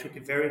 And I took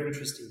a very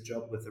interesting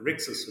job with the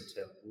Rixos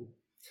Hotel Group,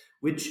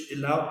 which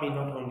allowed me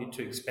not only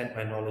to expand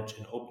my knowledge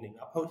in opening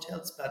up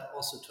hotels, but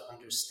also to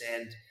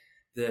understand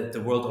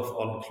the world of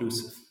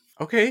all-inclusive.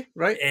 Okay,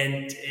 right.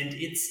 And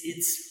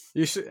it's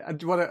you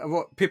should,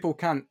 what people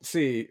can't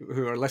see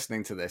who are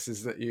listening to this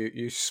is that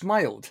you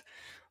smiled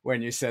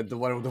when you said the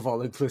world of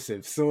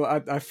all-inclusive. So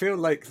I feel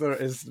like there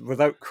is,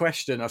 without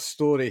question, a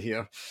story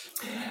here.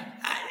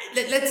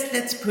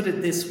 Let's put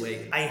it this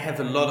way. I have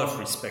a lot of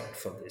respect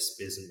for this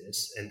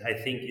business, and I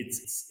think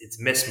it's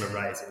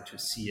mesmerizing to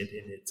see it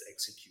in its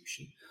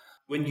execution.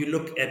 When you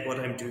look at what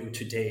I'm doing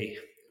today,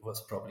 it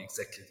was probably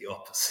exactly the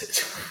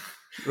opposite.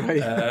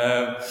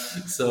 Right.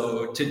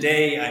 So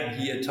today I'm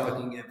here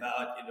talking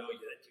about, that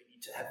you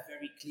need to have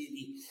very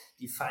clearly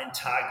defined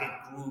target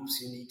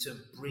groups. You need to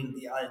bring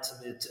the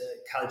ultimate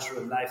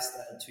cultural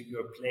lifestyle to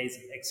your place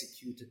and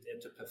execute it there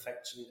to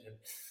perfection.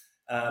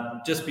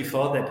 And just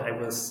before that, I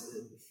was,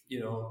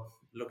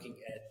 looking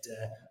at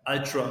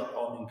ultra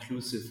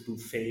all-inclusive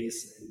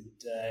buffets and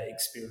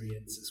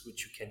experiences,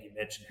 which you can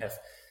imagine have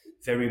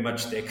very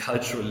much their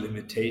cultural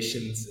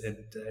limitations and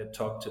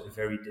talk to a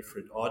very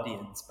different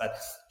audience. But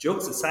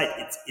jokes aside,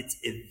 it's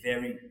a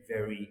very,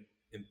 very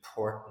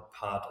important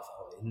part of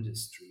our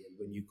industry. And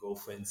when you go,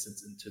 for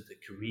instance, into the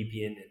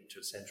Caribbean,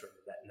 into Central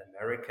and Latin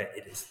America,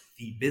 it is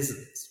the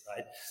business,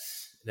 right?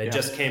 And I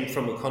just came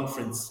from a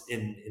conference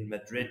in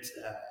Madrid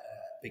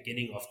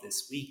beginning of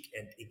this week.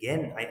 And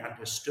again, I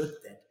understood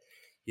that,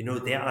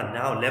 there are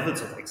now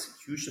levels of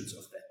executions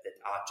of that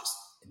are just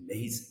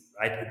amazing,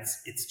 right?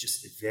 It's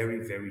just a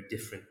very, very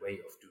different way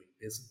of doing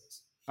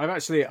business.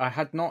 I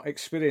had not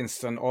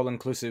experienced an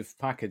all-inclusive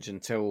package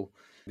until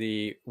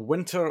the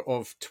winter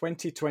of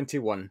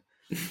 2021,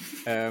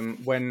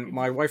 when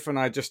my wife and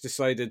I just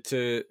decided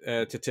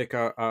to take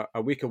a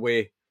week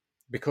away,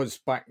 because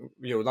back,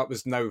 that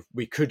was now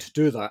we could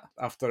do that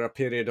after a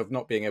period of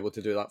not being able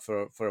to do that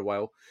for a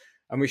while,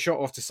 and we shot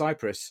off to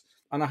Cyprus.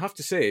 And I have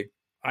to say,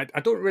 I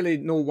don't really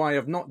know why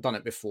I've not done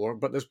it before,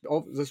 but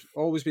there's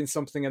always been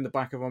something in the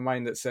back of my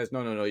mind that says,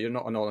 no, you're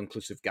not an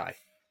all-inclusive guy.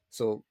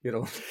 So,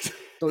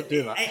 don't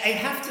do that. I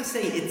have to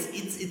say,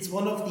 it's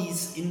one of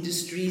these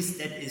industries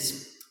that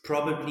is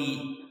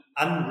probably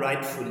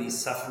unrightfully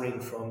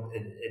suffering from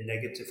a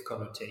negative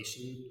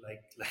connotation,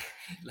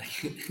 like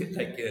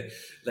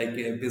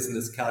a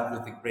business card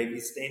with a gravy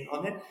stain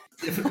on it.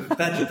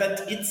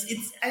 but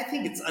it's I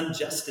think it's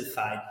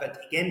unjustified. But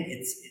again,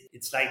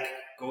 it's like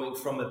going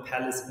from a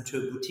palace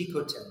into a boutique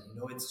hotel.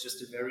 It's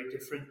just a very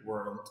different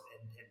world.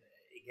 And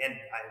again,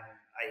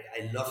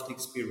 I loved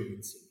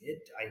experiencing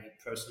it. I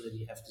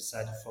personally have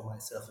decided for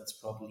myself it's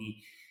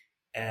probably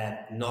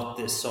not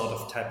the sort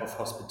of type of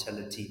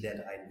hospitality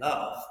that I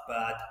love,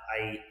 but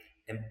I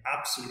am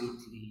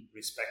absolutely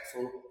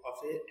respectful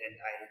of it, and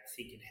I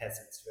think it has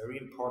its very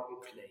important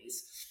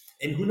place.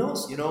 And who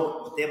knows,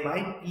 there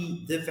might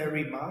be the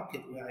very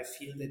market where I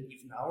feel that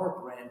even our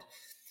brand,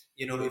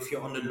 if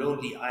you're on a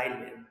lonely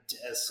island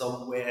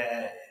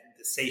somewhere in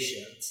the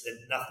Seychelles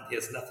and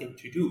there's nothing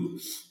to do,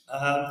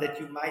 that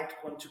you might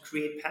want to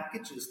create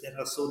packages that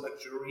are so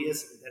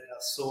luxurious and that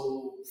are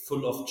so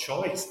full of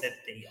choice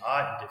that they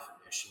are in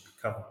definition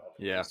become an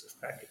all-inclusive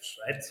package,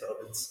 right? So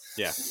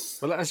it's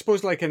Well, I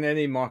suppose like in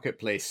any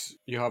marketplace,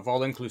 you have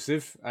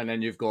all-inclusive, and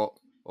then you've got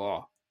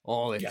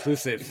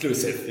all-inclusive,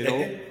 inclusive,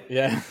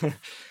 yeah.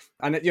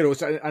 And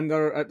and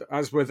there,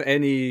 as with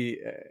any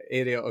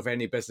area of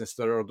any business,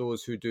 there are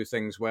those who do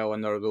things well,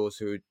 and there are those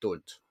who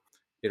don't.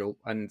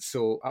 And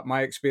so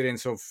my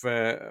experience of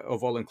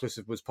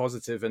all-inclusive was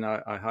positive, and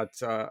I had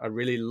a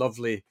really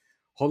lovely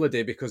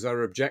holiday because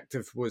our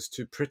objective was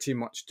to pretty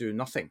much do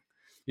nothing.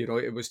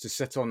 It was to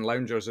sit on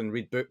loungers and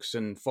read books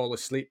and fall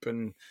asleep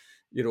and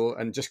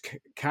and just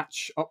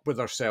catch up with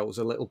ourselves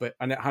a little bit.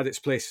 And it had its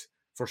place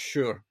for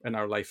sure in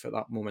our life at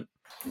that moment.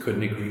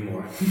 Couldn't agree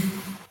more.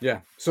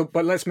 Yeah. So,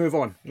 but let's move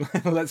on.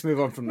 Let's move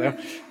on from there.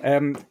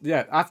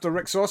 After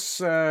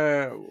Rixos,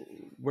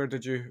 where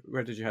did you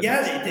head?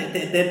 Yeah,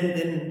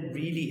 then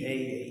really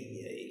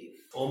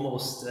a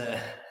almost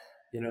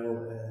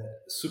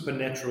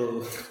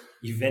supernatural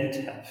event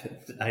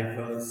happened. I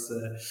was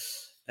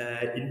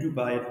in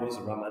Dubai. It was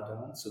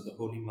Ramadan, so the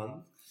holy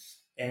month,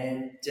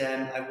 and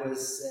I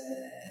was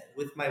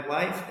with my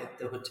wife at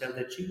the hotel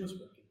that she was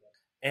working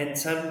at, and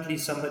suddenly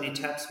somebody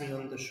taps me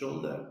on the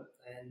shoulder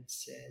and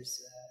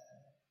says,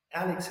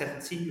 Alex,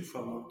 haven't seen you for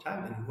a long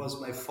time. And he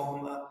was my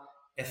former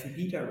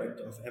F&B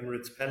director of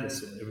Emirates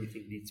Palace, so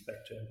everything leads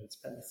back to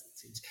Emirates Palace, it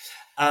seems.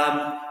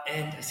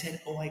 And I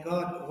said, oh my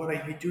God, what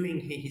are you doing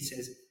here? He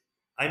says,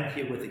 I'm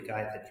here with a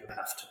guy that you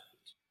have to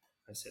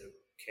meet. I said,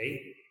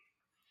 okay,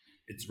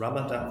 it's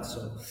Ramadan,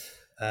 so,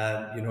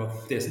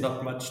 there's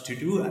not much to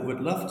do. I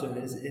would love to.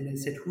 And I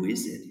said, who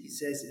is it? He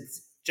says,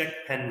 it's Jack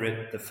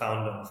Penrith, the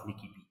founder of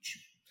Nikki Beach.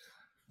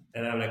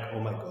 And I'm like, oh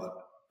my God,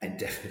 I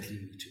definitely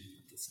need to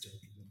meet this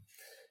gentleman.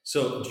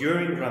 So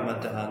during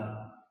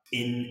Ramadan,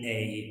 in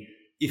a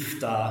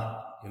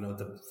iftar,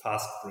 the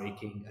fast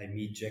breaking, I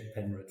meet Jack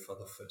Penrith for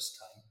the first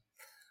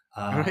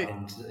time,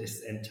 and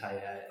his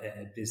entire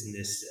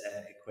business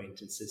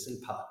acquaintances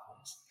and partners.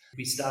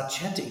 We start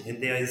chatting,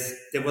 and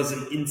there was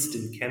an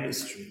instant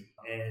chemistry.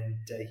 And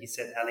he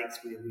said, Alex,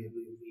 we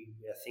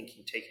are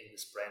thinking taking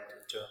this brand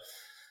into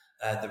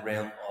the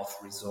realm of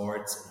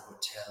resorts and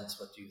hotels.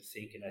 What do you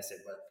think? And I said,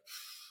 well,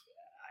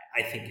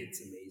 I think it's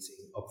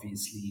amazing.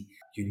 Obviously,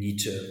 you need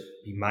to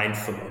be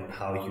mindful on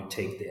how you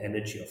take the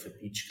energy of a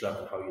beach club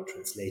and how you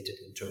translate it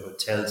into a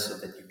hotel so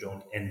that you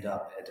don't end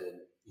up at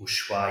an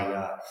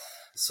Ushuaia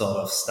sort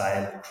of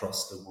style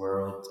across the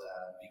world,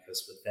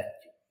 because with that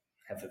you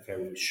have a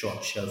very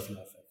short shelf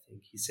life, I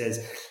think. He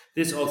says,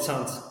 this all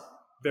sounds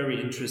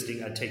very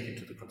interesting. I'll take you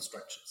to the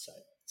construction site.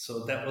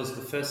 So that was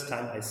the first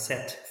time I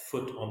set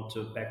foot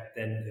onto, back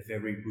then, a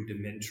very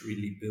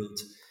rudimentarily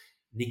built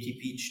Nikki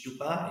Beach,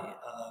 Dubai,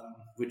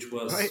 which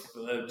was Right.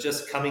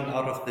 just coming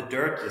out of the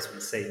dirt, as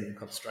we say in the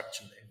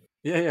construction language.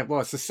 Yeah.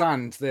 Well, it's the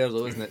sand there,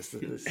 though, isn't it?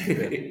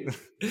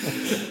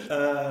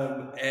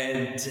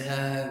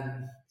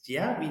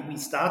 Yeah, we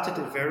started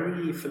a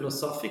very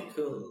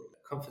philosophical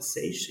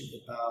conversation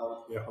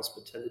about where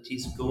hospitality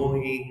is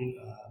going,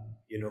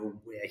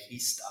 where he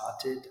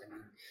started. I mean,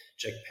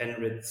 Jack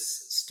Penrith's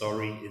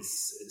story is,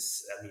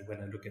 I mean, when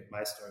I look at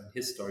my story and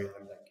his story,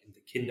 I'm like in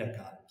the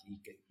kindergarten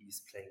league and he's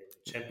playing in the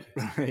Champions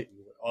League. Right.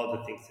 All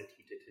the things that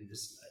he did in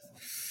his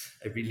life.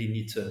 I really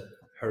need to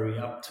hurry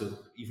up to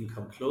even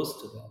come close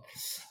to that.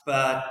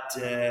 But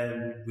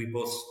we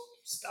both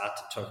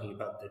started talking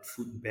about that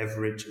food and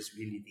beverage is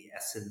really the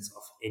essence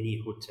of any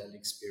hotel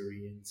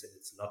experience, and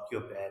it's not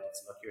your bed,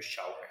 it's not your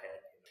shower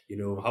head. You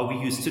know, how we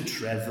used to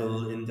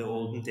travel in the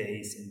olden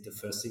days, and the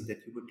first thing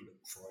that you would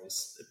look for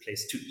is a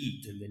place to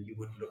eat, and then you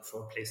would look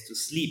for a place to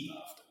sleep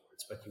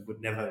afterwards, but you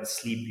would never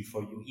sleep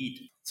before you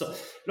eat. So,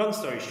 long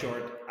story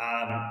short,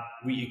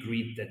 we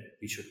agreed that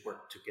we should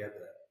work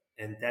together,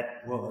 and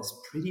that was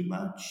pretty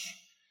much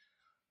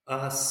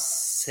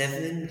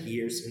 7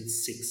 years and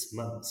 6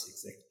 months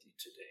exactly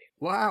today.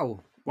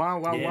 Wow.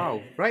 Yeah,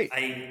 Right.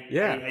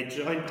 Yeah. I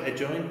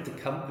joined the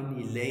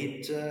company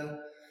later.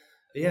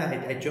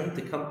 Yeah, I joined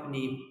the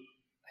company,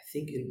 I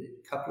think, in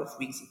a couple of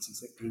weeks. It's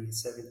exactly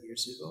 7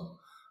 years ago,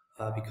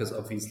 because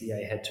obviously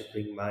I had to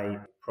bring my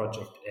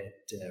project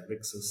at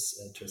Rixos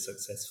to a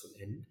successful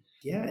end.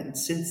 Yeah, and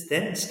since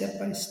then, step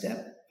by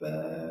step,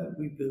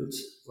 we built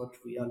what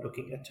we are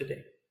looking at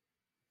today.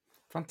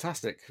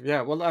 Fantastic.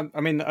 Yeah. Well,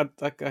 I mean, I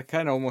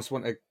kind of almost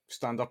want to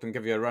stand up and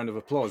give you a round of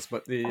applause,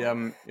 but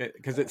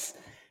because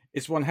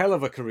it's one hell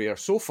of a career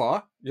so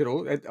far. You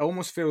know, it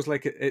almost feels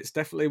like it's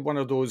definitely one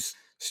of those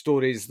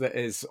stories that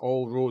is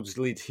all roads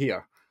lead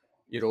here.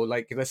 You know,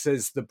 like this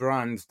is the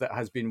brand that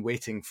has been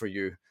waiting for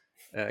you,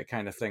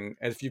 kind of thing.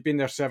 If you've been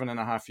there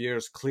 7.5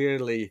 years,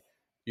 clearly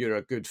you're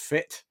a good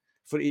fit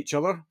for each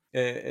other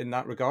in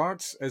that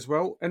regard as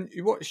well. And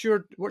what's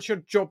your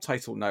job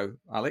title now,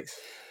 Alex?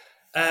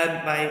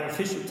 My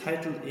official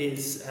title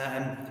is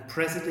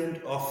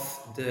president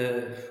of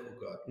the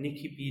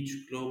Nikki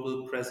Beach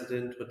Global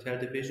President Hotel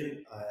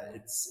Division.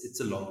 It's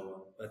a long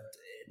one, but at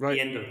the Right.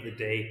 end of the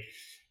day,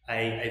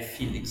 I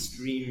feel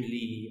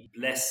extremely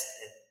blessed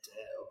and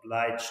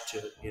obliged to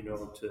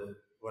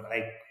what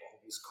I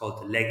always call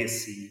the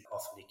legacy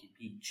of Nikki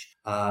Beach,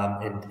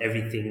 and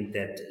everything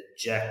that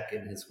Jack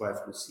and his wife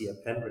Lucia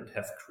Penrith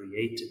have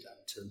created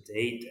until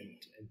date.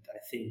 And I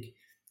think,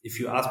 if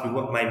you ask me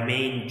what my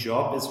main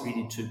job is,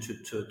 really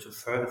to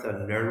further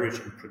nourish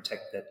and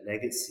protect that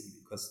legacy,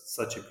 because it's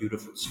such a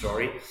beautiful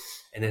story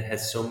and it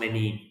has so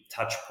many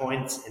touch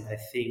points. And I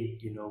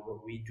think,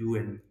 what we do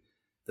in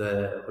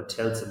the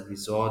hotels and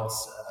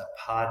resorts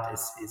part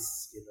is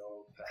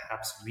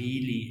perhaps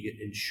really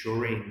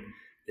ensuring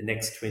the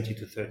next 20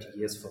 to 30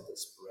 years for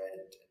this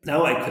brand.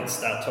 Now I could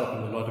start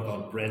talking a lot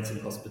about brands and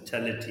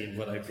hospitality and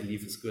what I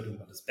believe is good and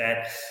what is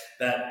bad.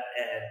 But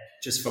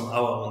just from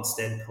our own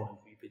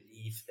standpoint, we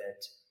believe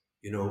that,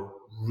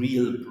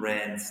 real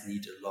brands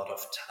need a lot of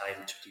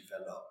time to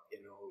develop. You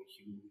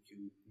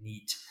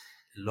need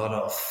a lot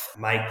of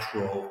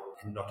micro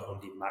and not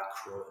only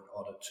macro in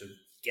order to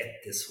get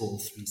this whole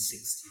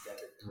 360 that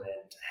a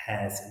brand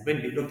has. And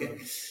when you look at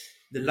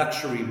the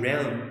luxury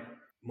realm,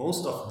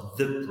 most of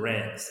the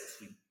brands,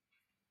 if we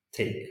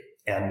take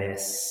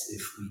Hermes,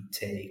 if we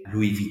take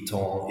Louis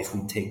Vuitton, if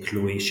we take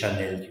Chloé,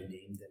 Chanel, you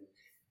name them,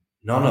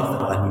 none of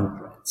them are new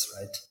brands,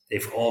 right?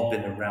 They've all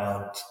been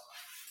around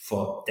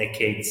for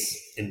decades,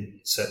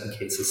 in certain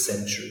cases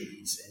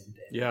centuries, and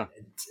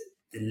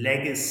the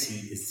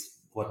legacy is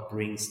what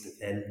brings the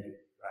value,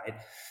 right?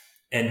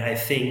 And I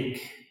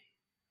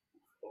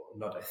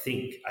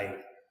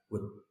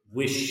would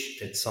wish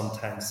that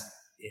sometimes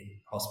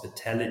in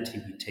hospitality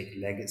we take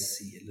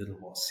legacy a little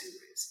more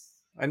serious.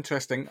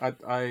 Interesting.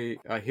 I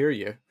hear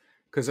you,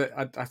 because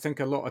I think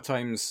a lot of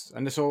times,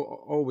 and this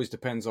always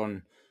depends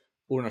on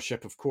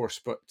ownership, of course,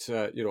 but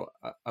a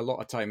lot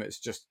of time it's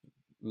just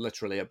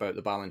literally about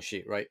the balance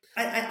sheet, right?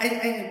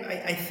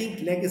 I think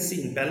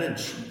legacy and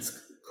balance sheets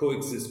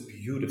coexist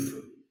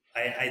beautifully.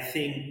 I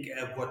think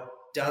what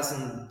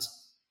doesn't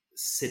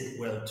sit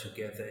well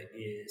together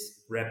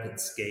is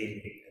rapid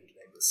scaling and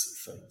legacy,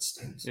 for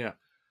instance. Yeah.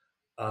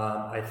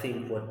 I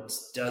think what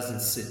doesn't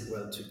sit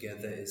well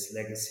together is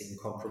legacy and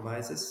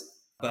compromises.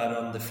 But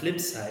on the flip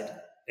side,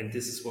 and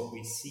this is what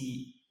we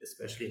see,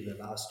 especially in the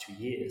last 2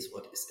 years,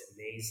 what is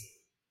amazing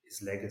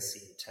is legacy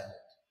and talent.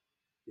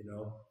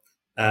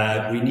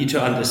 We need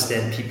to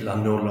understand people are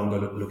no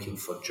longer looking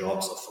for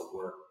jobs or for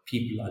work.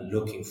 People are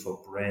looking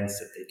for brands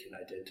that they can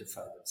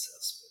identify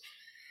themselves with.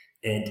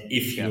 And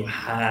if you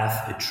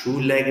have a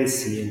true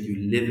legacy and you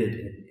live it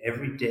in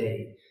every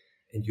day,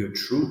 and you're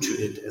true to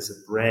it as a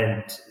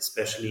brand,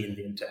 especially in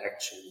the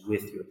interaction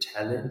with your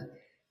talent,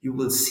 you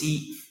will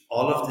see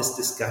all of this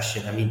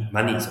discussion. I mean,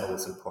 money is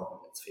always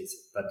important, let's face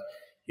it, but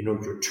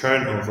your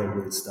turnover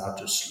will start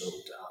to slow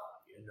down.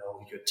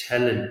 your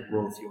talent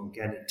growth, your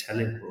organic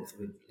talent growth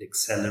will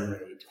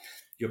accelerate.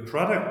 Your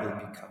product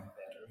will become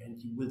better,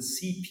 and you will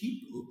see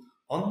people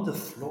on the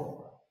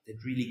floor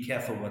that really care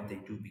for what they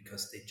do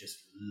because they just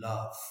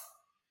love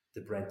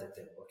the brand that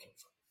they're working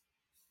for.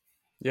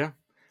 Yeah.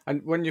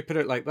 And when you put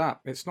it like that,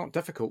 it's not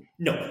difficult.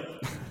 No.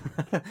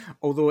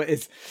 Although it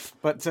is,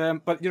 but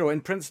you know,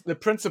 the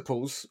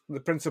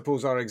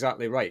principles are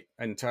exactly right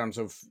in terms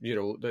of, you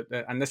know,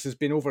 and this has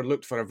been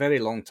overlooked for a very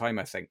long time.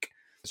 I think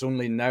it's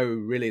only now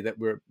really that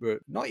we're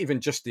not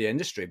even just the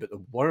industry, but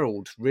the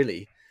world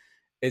really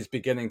is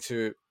beginning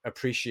to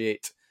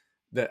appreciate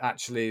that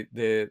actually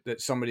that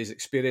somebody's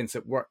experience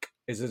at work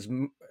is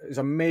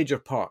a major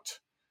part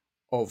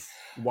of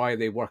why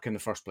they work in the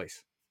first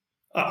place.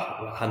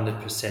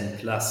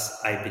 100%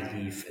 plus. I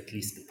believe at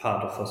least the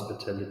part of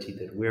hospitality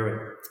that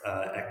we're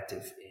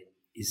active in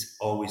is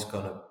always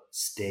going to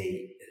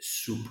stay a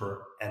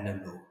super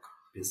analog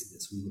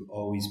business. We will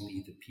always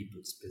be the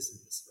people's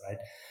business, right?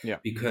 Yeah.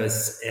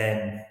 Because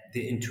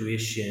the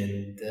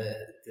intuition,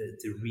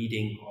 the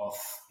reading of,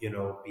 you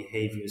know,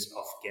 behaviors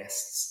of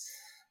guests,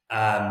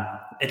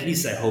 at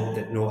least I hope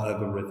that no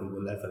algorithm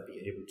will ever be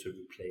able to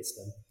replace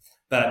them.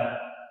 But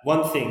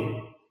one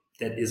thing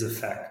that is a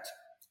fact,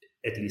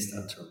 at least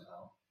until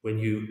now, when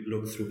you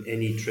look through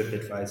any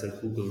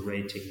TripAdvisor, Google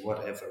rating,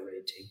 whatever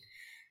rating,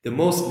 the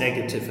most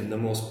negative and the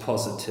most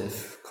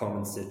positive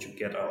comments that you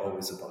get are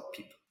always about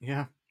people.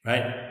 Yeah.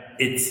 Right?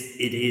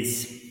 It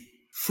is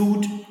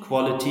food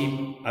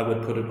quality. I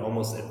would put it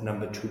almost at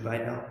number 2 by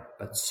now,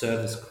 but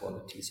service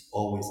quality is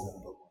always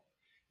number 1.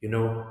 You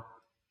know,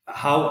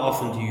 how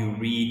often do you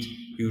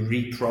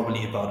read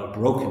probably about a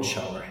broken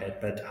shower head,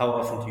 but how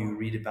often do you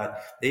read about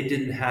they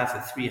didn't have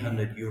a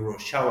 300 euro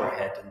shower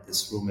head in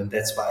this room, and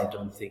that's why I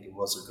don't think it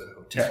was a good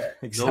hotel.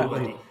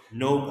 Exactly.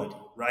 Nobody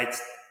writes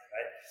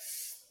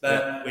that, right?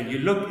 But when you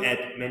look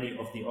at many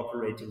of the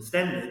operating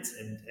standards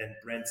and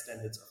brand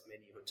standards of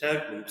many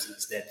hotel groups,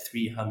 it's that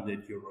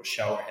 300 euro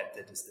shower head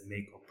that is the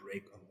make or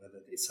break on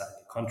whether they sign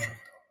the contract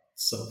or not.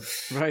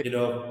 So, right. You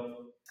know,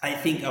 I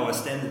think our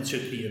standards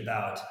should be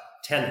about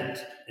talent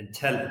and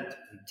talent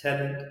and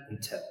talent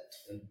and talent.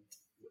 And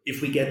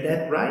if we get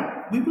that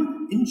right, we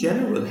will, in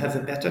general, have a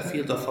better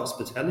field of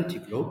hospitality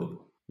globally.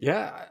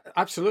 Yeah,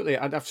 absolutely.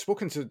 And I've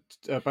spoken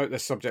about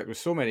this subject with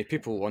so many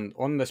people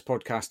on this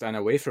podcast and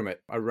away from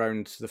it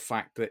around the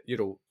fact that, you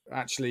know,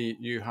 actually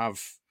you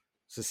have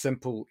the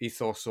simple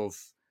ethos of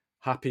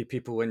happy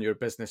people in your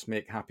business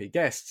make happy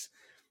guests.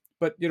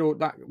 But, you know,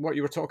 that what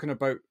you were talking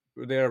about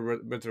there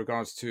with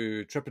regards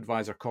to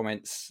TripAdvisor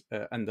comments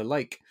and the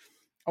like,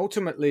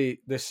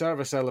 ultimately the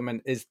service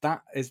element is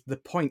the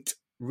point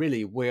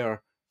really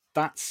where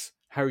that's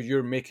how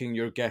you're making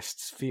your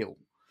guests feel.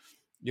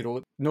 You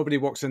know, nobody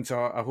walks into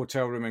a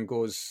hotel room and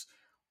goes,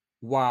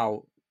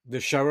 wow,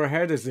 the shower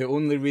head is the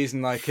only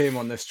reason I came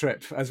on this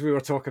trip, as we were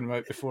talking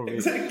about before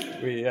we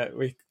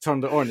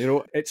turned it on. You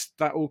know, it's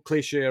that old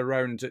cliche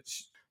around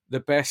it's the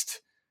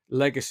best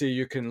legacy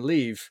you can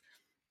leave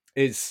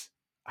is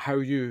how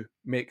you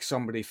make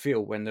somebody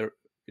feel when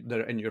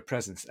they're in your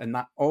presence. And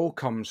that all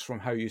comes from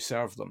how you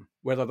serve them,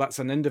 whether that's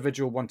an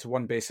individual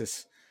one-to-one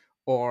basis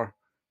or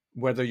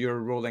whether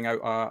you're rolling out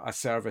a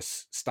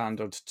service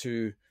standard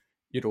to,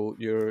 you know,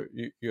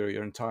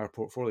 your entire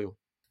portfolio.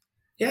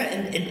 Yeah,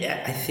 and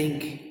I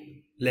think,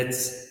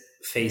 let's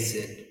face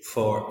it,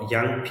 for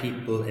young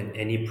people and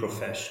any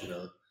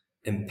professional,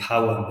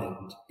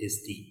 empowerment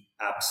is the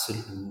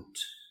absolute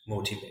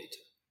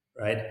motivator,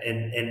 right?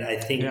 And I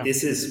think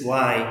this is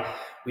why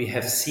we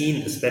have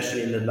seen,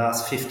 especially in the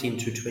last 15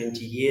 to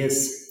 20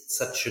 years,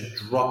 such a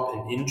drop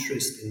in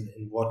interest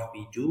in what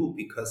we do,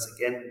 because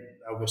again,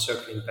 now we're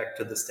circling back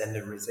to the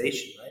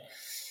standardization, right?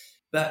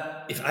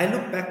 But if I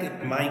look back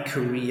at my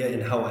career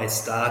and how I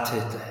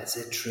started as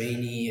a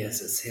trainee, as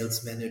a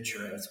sales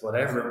manager, as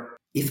whatever,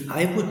 if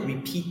I would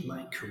repeat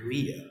my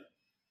career,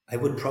 I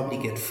would probably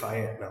get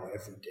fired now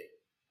every day.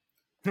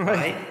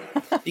 Right?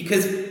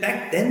 Because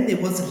back then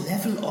there was a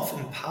level of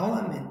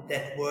empowerment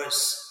that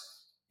was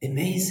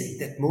amazing,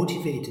 that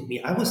motivated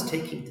me. I was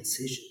taking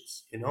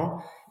decisions, you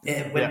know.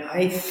 When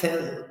I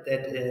felt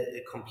that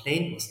a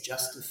complaint was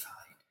justified,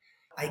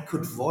 I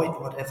could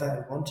void whatever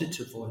I wanted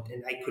to void,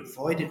 and I could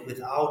void it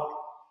without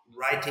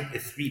writing a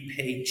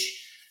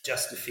 3-page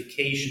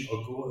justification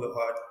or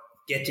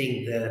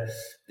getting the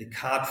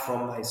card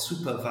from my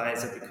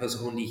supervisor because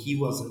only he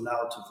was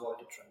allowed to void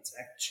a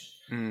transaction.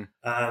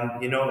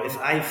 You know, if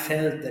I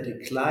felt that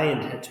a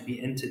client had to be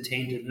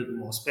entertained a little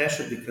more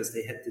special because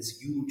they had this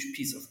huge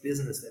piece of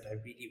business that I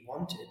really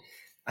wanted,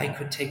 I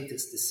could take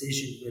this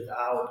decision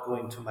without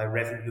going to my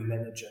revenue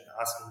manager and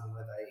asking them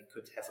whether I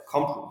could have a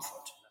comp room for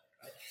tonight.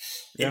 Right?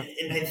 Yeah.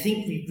 And I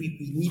think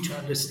we need to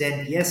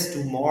understand, yes,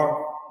 do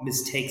more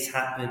mistakes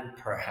happen?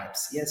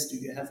 Perhaps. Yes, do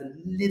you have a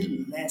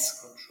little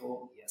less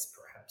control? Yes,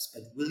 perhaps.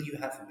 But will you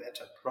have a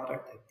better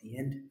product at the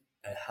end?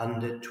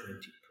 120%.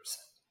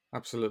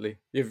 Absolutely.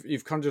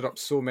 You've conjured up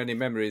so many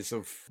memories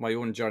of my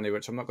own journey,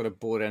 which I'm not going to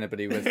bore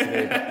anybody with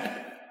today.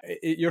 But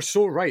you're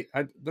so right.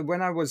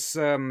 When I was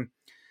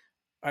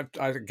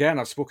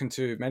I've spoken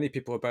to many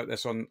people about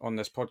this on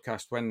this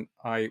podcast. When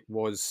I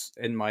was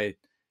in my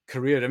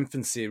career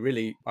infancy,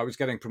 really, I was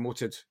getting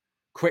promoted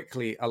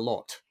quickly a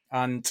lot.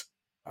 And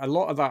a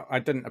lot of that I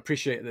didn't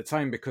appreciate at the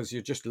time because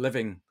you're just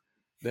living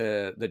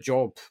the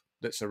job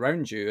that's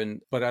around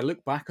you. But I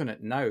look back on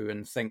it now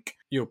and think,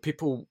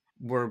 people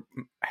were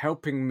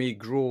helping me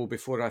grow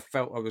before I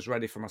felt I was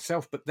ready for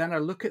myself. But then I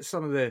look at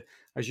some of the,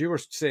 as you were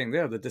saying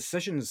there, the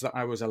decisions that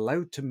I was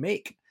allowed to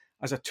make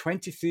as a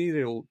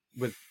 23-year-old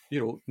with,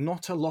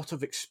 not a lot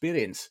of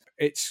experience.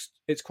 It's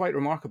quite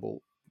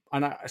remarkable.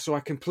 And so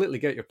I completely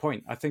get your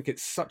point. I think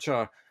it's such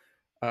a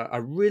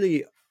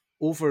really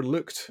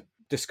overlooked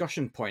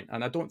discussion point,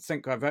 and I don't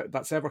think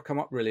that's ever come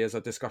up really as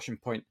a discussion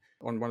point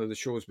on one of the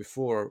shows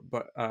before.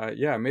 But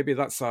maybe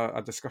that's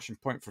a discussion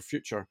point for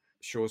future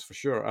shows for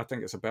sure. I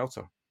think it's a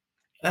belter.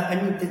 I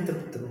mean,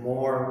 the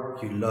more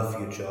you love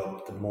your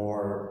job, the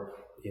more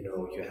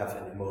you have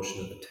an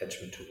emotional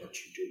attachment to what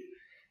you do.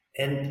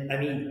 And I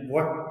mean,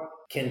 what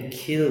can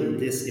kill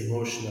this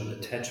emotional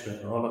attachment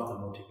and all of the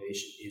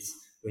motivation is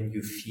when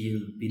you feel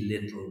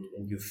belittled,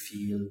 when you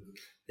feel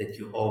that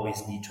you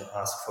always need to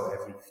ask for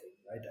everything,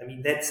 right? I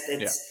mean, that's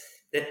the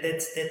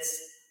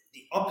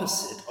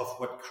opposite of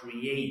what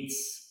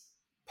creates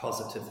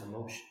positive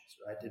emotions,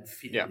 right? It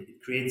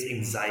creates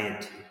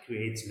anxiety, it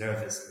creates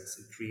nervousness,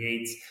 it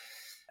creates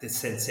the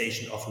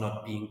sensation of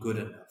not being good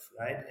enough,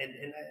 right?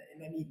 And I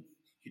mean,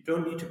 you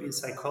don't need to be a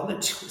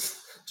psychologist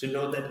to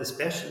know that,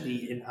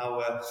 especially in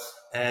our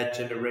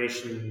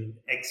generation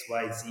X,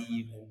 Y,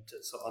 Z, and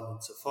so on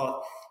and so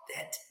forth,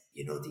 that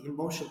the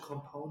emotional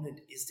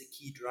component is the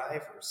key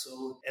driver.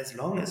 So as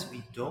long as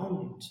we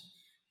don't,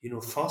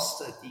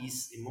 foster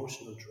these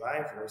emotional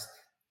drivers,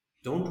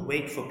 don't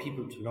wait for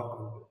people to knock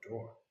on your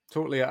door.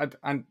 Totally,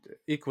 and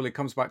equally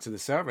comes back to the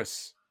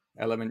service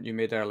element you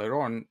made earlier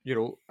on.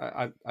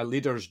 A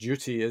leader's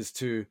duty is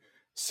to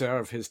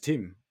serve his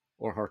team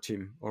or her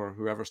team or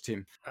whoever's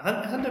team.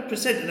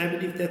 100%, and I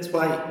believe that's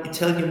why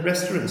Italian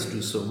restaurants do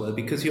so well,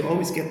 because you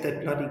always get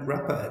that bloody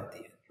grappa at the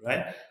end,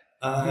 right?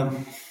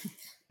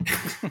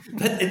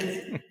 But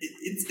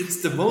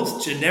it's the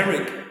most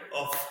generic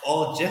of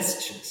all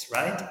gestures,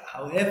 right?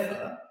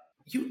 However,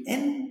 you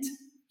end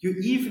your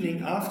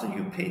evening after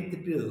you paid the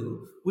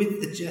bill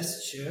with a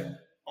gesture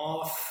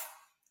of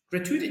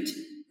gratuity,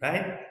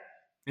 right?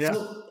 Yeah.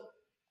 So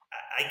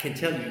I can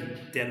tell you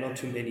there are not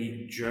too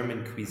many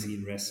German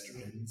cuisine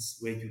restaurants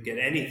where you get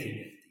anything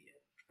at the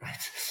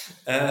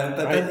end, right?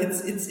 But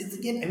it's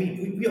again, I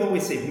mean, we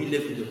always say we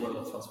live in the world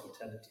of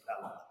hospitality.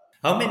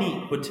 How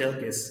many hotel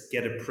guests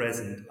get a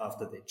present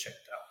after they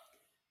checked out?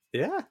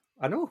 Yeah,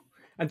 I know.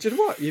 And do you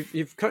know what?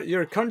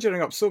 You're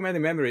conjuring up so many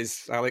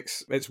memories,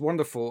 Alex. It's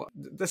wonderful.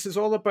 This is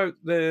all about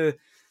the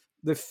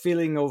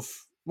feeling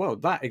of, well,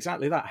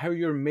 exactly that, how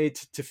you're made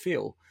to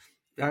feel.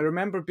 I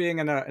remember being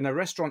in a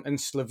restaurant in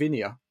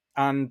Slovenia,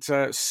 and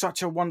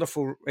such a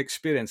wonderful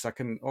experience. I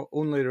can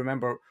only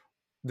remember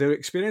the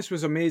experience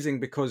was amazing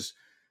because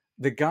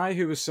the guy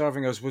who was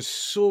serving us was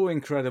so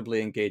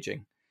incredibly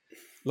engaging,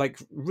 like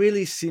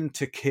really seemed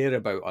to care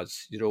about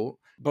us,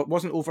 but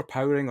wasn't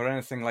overpowering or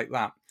anything like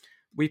that.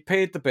 We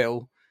paid the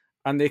bill,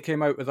 and they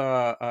came out with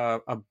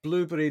a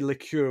blueberry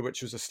liqueur,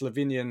 which was a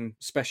Slovenian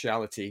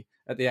speciality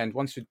at the end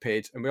once we'd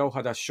paid, and we all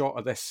had a shot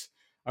of this,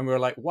 and we were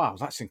like, wow,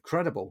 that's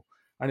incredible.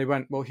 And he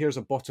went, well, here's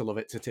a bottle of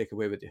it to take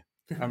away with you.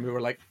 And we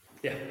were like,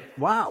 yeah,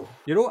 wow,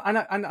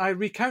 and I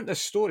recount this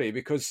story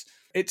because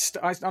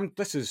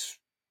this is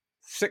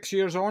 6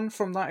 years on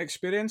from that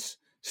experience,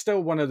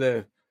 still one of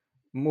the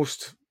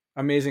most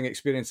amazing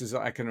experiences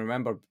that I can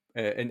remember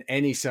in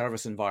any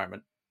service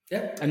environment.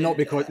 Yeah, and not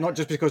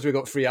just because we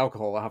got free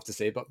alcohol, I have to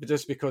say, but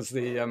just because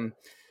the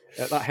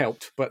that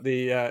helped. But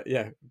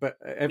but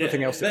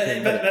everything else. But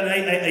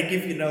I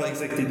give you now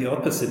exactly the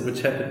opposite, which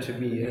happened to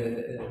me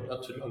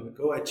not too long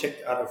ago. I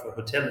checked out of a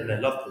hotel and I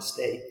loved the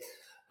stay,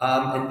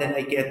 and then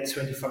I get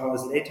 24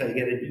 hours later, I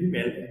get an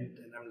email, and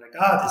I'm like,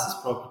 this is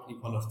probably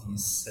one of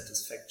these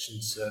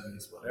satisfaction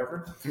surveys,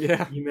 whatever.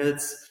 Yeah,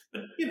 emails.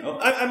 But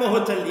I'm a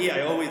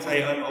hotelier.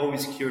 I'm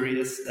always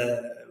curious.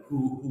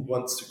 Who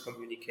wants to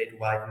communicate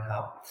why and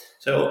how.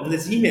 So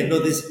this email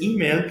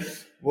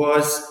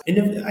was,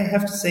 I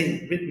have to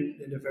say, written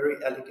in a very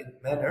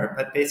elegant manner,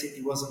 but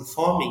basically was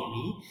informing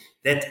me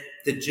that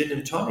the gin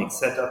and tonic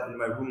setup in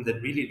my room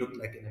that really looked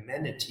like an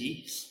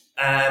amenity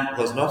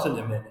was not an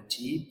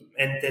amenity,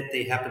 and that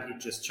they happily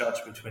just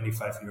charged me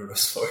 25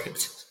 euros for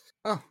it.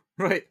 Oh,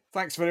 right.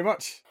 Thanks very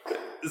much.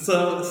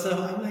 So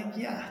I'm like,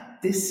 yeah,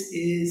 this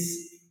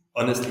is...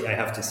 Honestly, I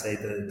have to say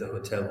the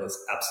hotel was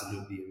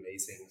absolutely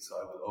amazing, so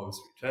I will always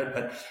return.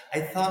 But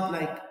I thought,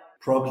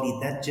 probably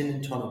that gin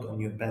and tonic on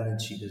your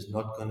balance sheet is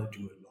not going to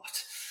do a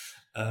lot.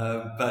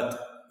 But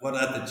what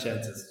are the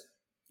chances?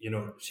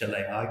 Shall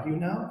I argue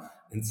now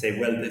and say,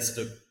 well, this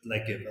looked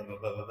like a blah, blah,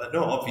 blah, blah.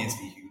 No,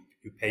 obviously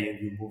you pay and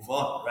you move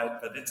on,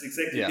 right? But it's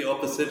exactly the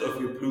opposite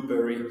of your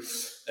blueberry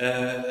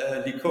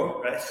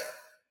liqueur, right?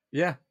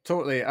 Yeah,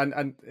 totally.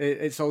 And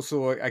it's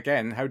also,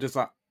 again, how does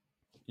that...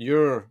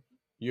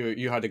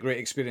 You had a great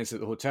experience at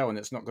the hotel, and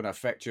it's not going to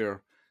affect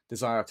your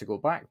desire to go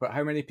back. But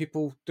how many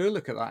people do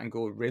look at that and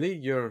go, really?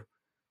 You're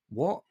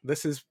what?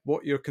 This is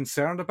what you're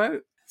concerned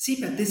about? See,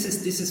 but this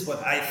is what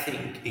I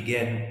think,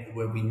 again,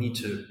 where we need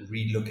to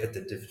relook at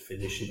the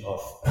definition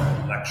of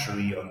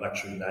luxury or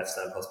luxury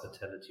lifestyle,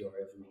 hospitality, or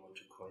however you want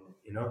to coin it,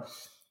 you know?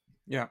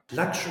 Yeah.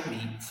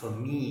 Luxury, for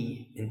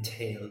me,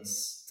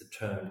 entails the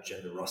term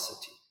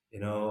generosity. You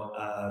know,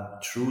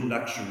 true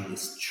luxury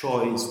is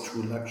choice.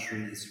 True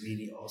luxury is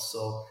really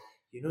also,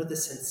 you know, the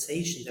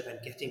sensation that I'm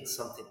getting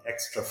something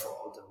extra for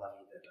all the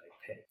money that I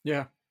pay.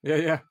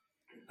 Yeah.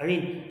 I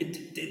mean,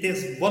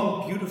 there's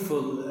one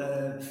beautiful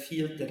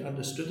field that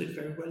understood it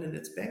very well, and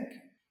it's bank.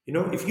 You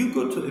know, if you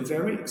go to a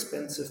very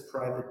expensive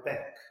private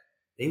bank,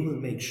 they will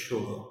make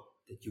sure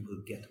that you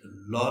will get a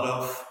lot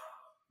of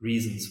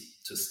reasons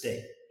to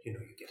stay. You know,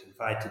 you get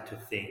invited to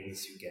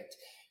things, you get,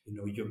 you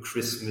know, your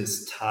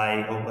Christmas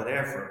tie or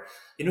whatever.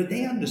 You know,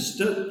 they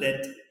understood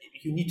that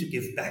you need to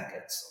give back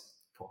at some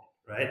point,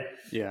 right?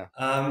 Yeah.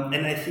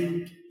 And I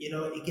think, you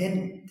know,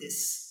 again,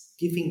 this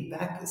giving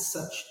back is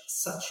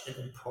such an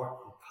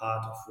important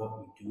part of what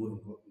we do and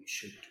what we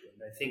should do.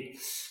 And I think,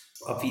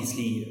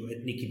 obviously,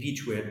 at Nikki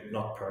Beach, we're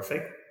not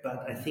perfect,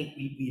 but I think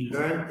we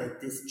learned that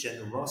this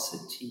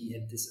generosity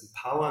and this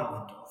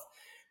empowerment of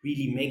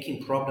really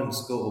making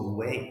problems go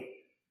away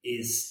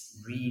is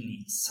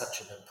really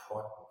such an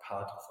important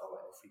part of our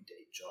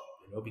everyday job,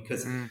 you know,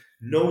 because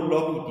no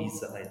lobby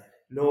design,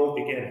 no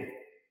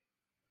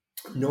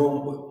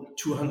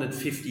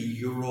 250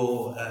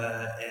 euro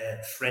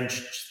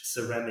French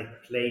ceramic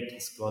plate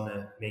is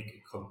gonna make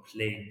a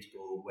complaint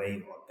go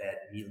away or a bad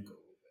meal go away.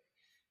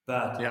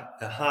 But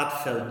a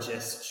heartfelt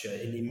gesture,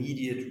 an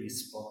immediate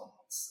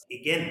response,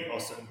 again,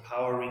 also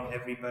empowering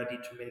everybody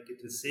to make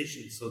a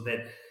decision so that,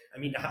 I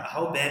mean,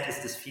 how bad is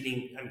this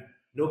feeling? I mean,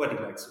 nobody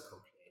likes to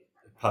complain,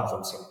 apart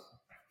from some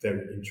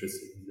very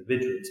interesting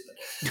individuals.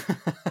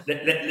 But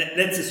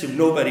let's assume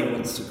nobody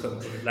wants to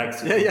complain,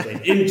 likes to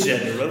complain in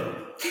general.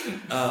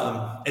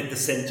 At the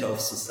center of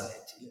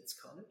society, let's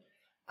call it.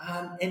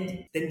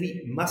 And then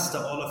we muster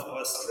all of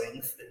our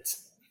strength and,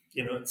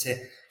 you know,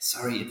 say,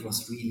 sorry, it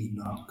was really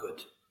not good.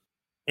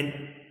 And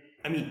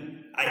I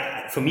mean,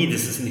 for me,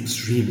 this is an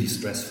extremely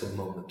stressful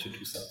moment to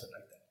do something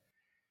like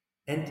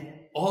that. And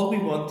all we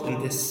want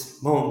in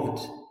this moment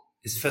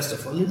is, first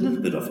of all, a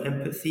little bit of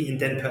empathy and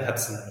then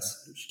perhaps a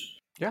nice solution.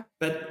 Yeah.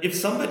 But if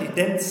somebody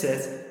then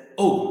says,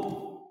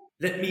 oh,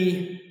 let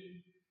me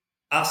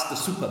ask the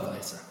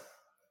supervisor,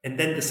 and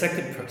then the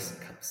second person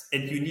comes,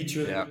 and you need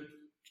to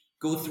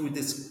go through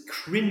this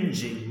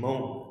cringing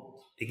moment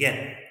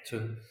again.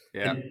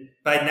 And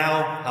by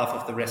now, half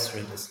of the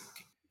restaurant is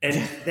looking.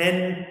 And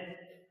then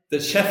the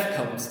chef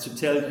comes to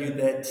tell you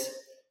that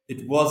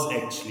it was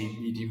actually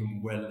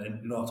medium well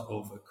and not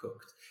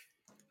overcooked.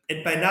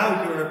 And by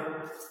now,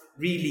 you're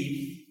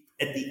really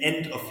at the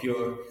end of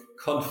your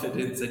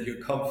confidence and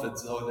your comfort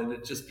zone, and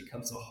it just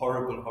becomes a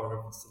horrible,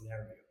 horrible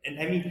scenario. And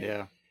I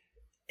mean,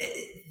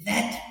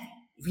 that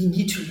we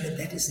need to learn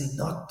that is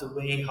not the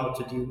way how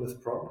to deal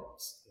with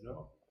problems, you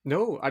know?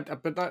 No,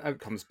 but that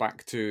comes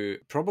back to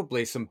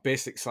probably some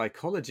basic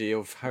psychology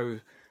of how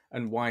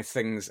and why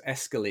things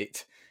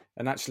escalate.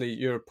 And actually,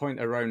 your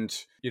point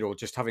around, you know,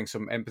 just having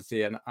some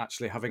empathy and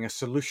actually having a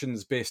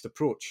solutions-based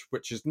approach,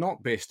 which is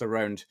not based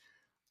around,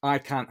 I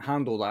can't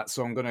handle that,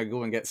 so I'm going to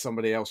go and get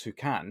somebody else who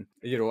can,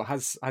 you know,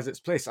 has its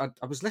place. I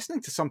was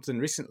listening to something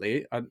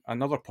recently,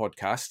 another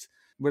podcast,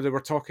 where they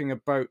were talking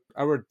about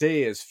our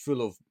day is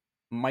full of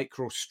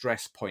micro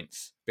stress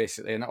points,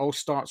 basically. And it all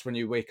starts when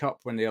you wake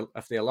up.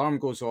 If the alarm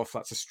goes off,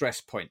 that's a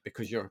stress point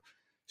because you're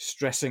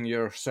stressing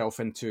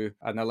yourself into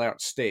an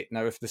alert state.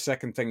 Now, if the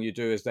second thing you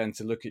do is then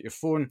to look at your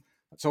phone,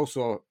 that's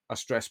also a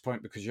stress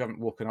point because you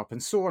haven't woken up,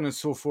 and so on and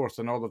so forth,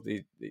 and all of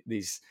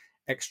these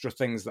extra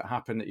things that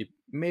happen that you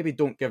maybe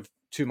don't give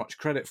too much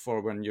credit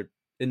for when you're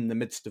in the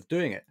midst of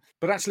doing it.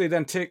 But actually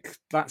then take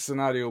that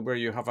scenario where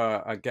you have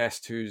a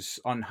guest who's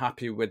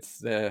unhappy with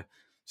the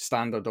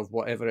standard of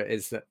whatever it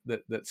is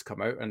that's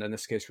come out, and in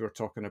this case we were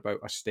talking about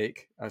a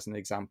steak as an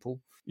example.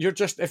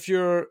 If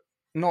you're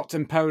not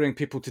empowering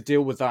people to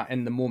deal with that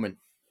in the moment,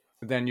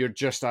 then you're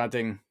just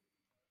adding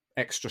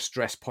extra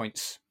stress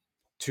points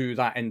to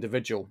that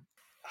individual.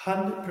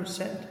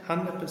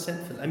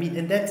 100%, Phil. I mean,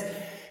 and that's,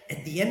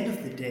 at the end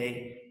of the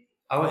day,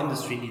 our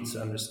industry needs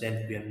to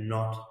understand we are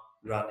not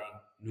running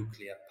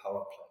nuclear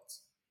power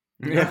plants.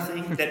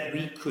 Nothing that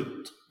we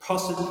could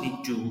possibly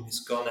do is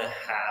gonna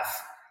have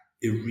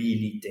a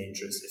really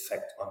dangerous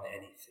effect on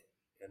anything,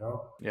 you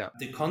know? Yeah.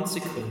 The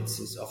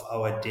consequences of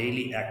our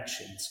daily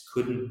actions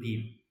couldn't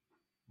be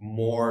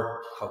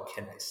more, how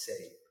can I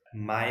say,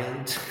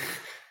 mild.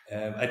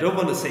 I don't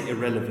want to say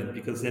irrelevant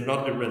because they're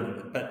not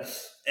irrelevant, but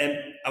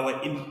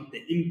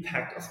the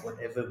impact of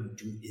whatever we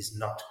do is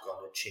not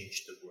going to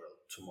change the world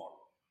tomorrow,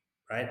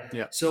 right?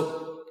 Yeah.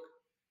 So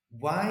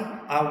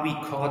why are we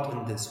caught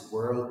in this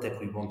world that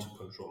we want to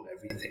control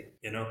everything,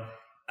 you know?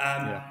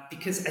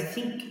 Because I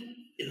think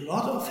a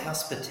lot of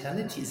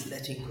hospitality is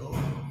letting go,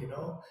 you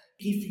know?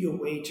 Give your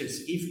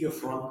waiters, give your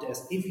front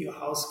desk, give your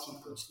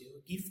housekeepers, you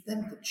know, give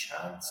them the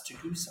chance to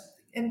do something.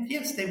 And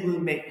yes, they will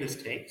make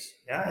mistakes,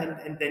 yeah,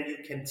 and then you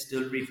can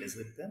still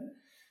revisit them.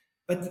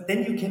 But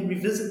then you can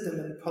revisit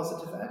them in a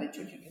positive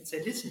attitude. You can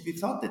say, listen, you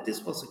thought that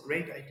this was a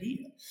great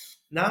idea.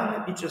 Now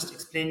let me just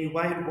explain you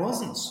why it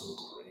wasn't so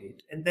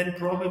great. And then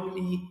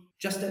probably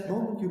just that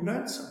moment you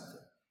learned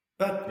something.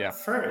 But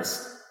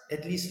first,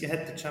 at least you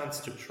had the chance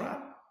to try.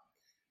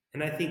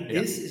 And I think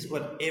this is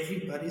what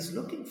everybody's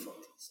looking for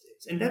these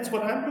days. And that's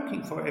what I'm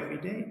looking for every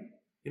day.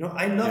 You know,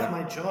 I love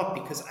my job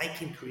because I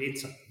can create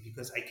something,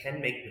 because I can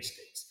make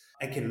mistakes.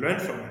 I can learn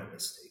from my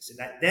mistakes. And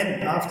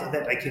then after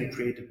that, I can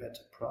create a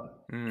better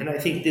product. And I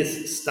think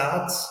this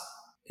starts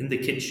in the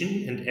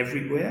kitchen and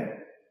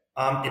everywhere,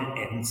 and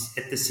ends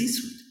at the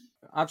C-suite.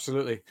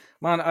 Absolutely.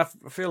 Man, I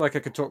feel like I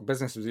could talk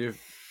business with you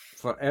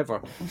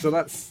forever. So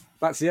that's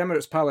the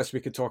Emirates Palace we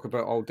could talk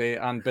about all day,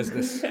 and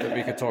business that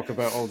we could talk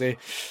about all day.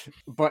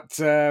 But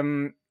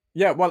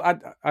well,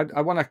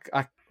 I want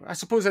to, I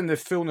suppose in the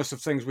fullness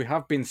of things, we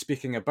have been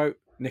speaking about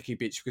Nikki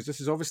Beach, because this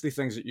is obviously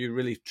things that you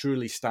really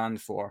truly stand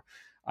for.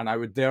 And I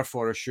would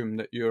therefore assume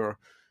that you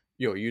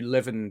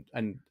live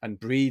and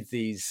breathe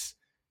these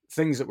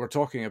things that we're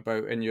talking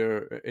about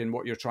in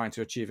what you're trying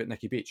to achieve at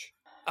Nikki Beach.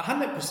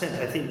 100%.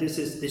 I think this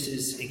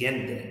is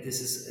again,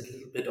 this is a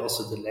little bit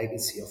also the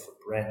legacy of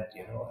a brand.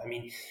 You know, I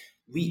mean,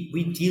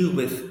 we deal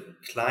with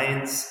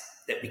clients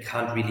that we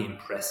can't really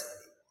impress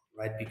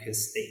anymore, right?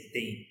 Because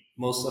they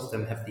most of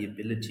them have the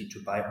ability to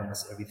buy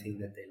almost everything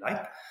that they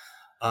like,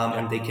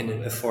 and they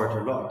can afford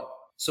a lot.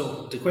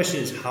 So the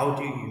question is, how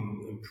do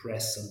you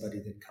impress somebody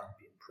that can't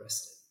be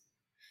impressed?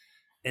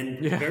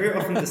 And very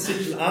often the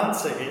simple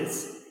answer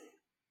is,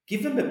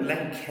 give him a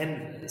blank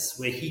canvas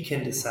where he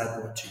can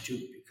decide what to do.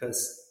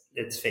 Because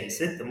let's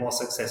face it, the more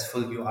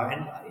successful you are in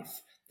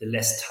life, the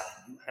less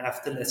time you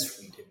have, the less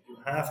freedom you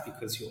have,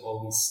 because you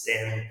always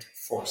stand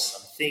for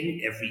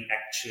something. Every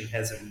action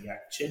has a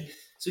reaction.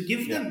 So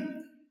give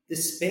them the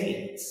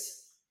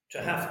space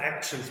to have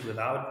actions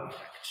without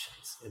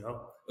reactions. You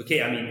know,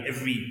 okay. I mean,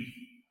 every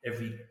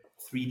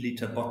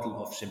 3-liter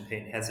bottle of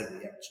champagne has a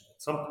reaction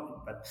at some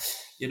point, but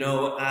you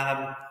know,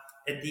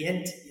 at the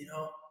end, you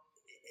know.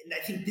 And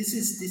I think this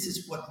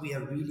is what we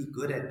are really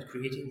good at,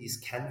 creating these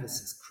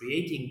canvases,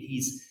 creating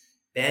these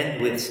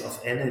bandwidths of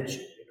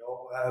energy. You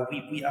know,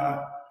 we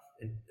are,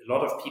 and a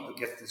lot of people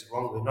get this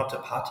wrong, we're not a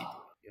party brand.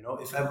 You know,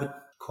 if I would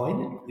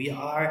coin it, we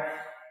are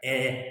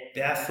a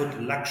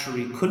barefoot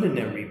luxury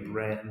culinary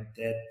brand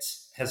that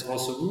has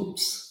also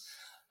rooms.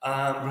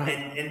 And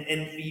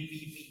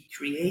we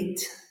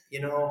create,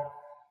 you know,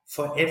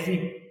 for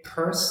every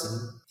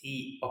person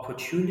the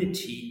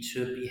opportunity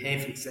to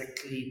behave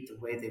exactly the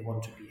way they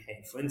want to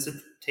behave. For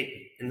instance, take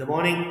me. In the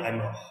morning, I'm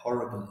a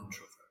horrible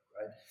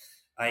introvert,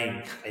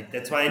 right?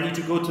 That's why I need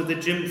to go to the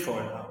gym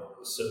for an hour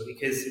or so,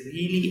 because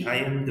really I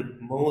am the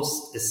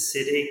most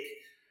acidic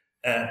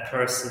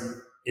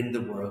person in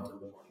the world in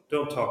the morning.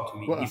 Don't talk to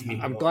me. Well, Leave me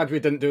alone. I'm glad we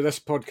didn't do this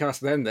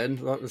podcast then.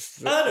 That was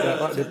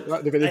that'd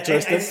have been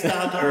interesting. I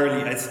start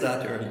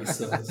early.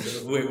 So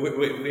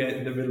we're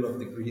in the middle of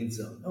the green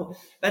zone. No,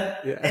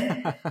 but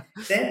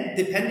then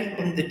depending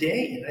on the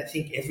day, and I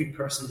think every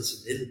person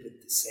is a little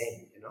bit the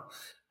same. You know,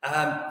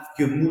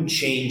 your mood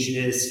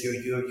changes,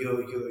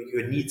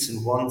 your needs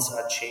and wants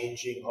are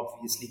changing.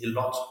 Obviously, a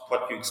lot of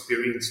what you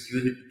experience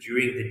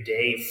during the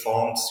day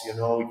forms, you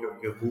know,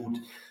 your mood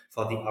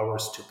for the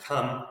hours to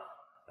come.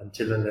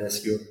 Until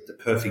unless you're the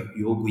perfect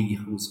yogi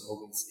who's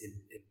always in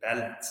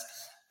balance.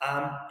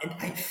 And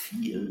I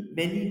feel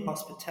many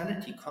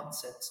hospitality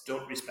concepts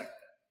don't respect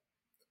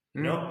that.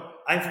 You know,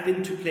 I've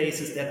been to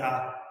places that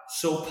are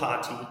so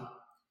party,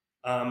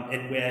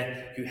 and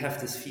where you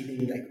have this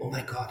feeling like, oh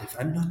my God, if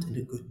I'm not in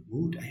a good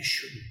mood, I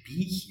shouldn't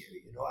be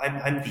here. You know,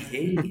 I'm the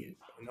alien.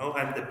 You know,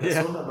 I'm the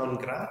persona non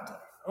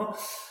grata. You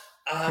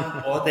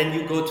know, or then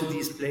you go to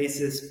these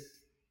places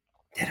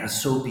that are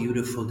so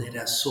beautiful, that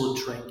are so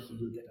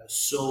tranquil, that are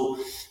so,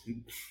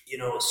 you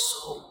know,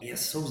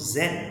 so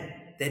zen,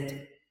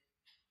 that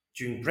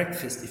during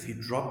breakfast, if you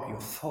drop your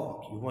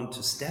fork, you want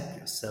to stab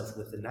yourself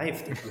with the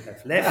knife that you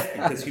have left,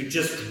 because you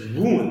just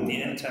ruined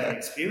the entire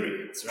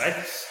experience, right?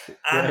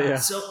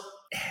 So,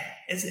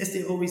 as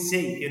they always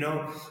say, you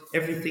know,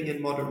 everything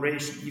in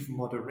moderation, even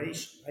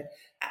moderation, right?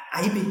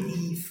 I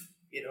believe,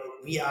 you know,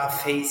 we are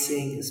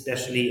facing,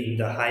 especially in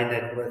the high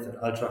net worth and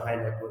ultra high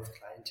net worth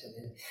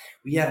clientele,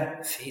 we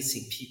are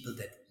facing people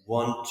that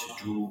want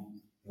to do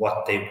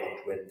what they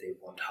want, when they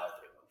want, how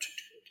they want to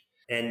do it.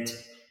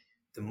 And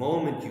the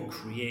moment you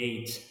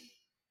create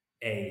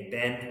a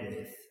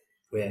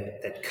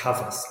bandwidth that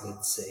covers,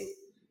 let's say,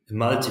 a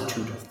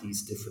multitude of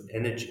these different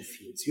energy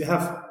fields, you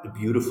have a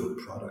beautiful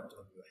product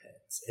on your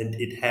hands. And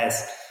it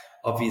has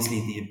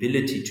obviously the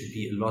ability to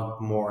be a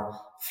lot more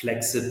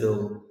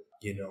flexible,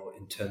 you know,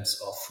 in terms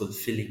of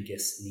fulfilling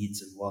guest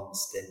needs and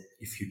wants, than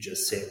if you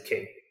just say,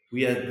 okay,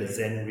 we are the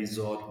Zen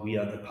resort, we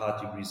are the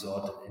party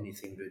resort, and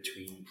anything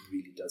between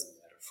really doesn't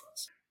matter for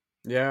us.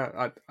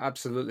 Yeah,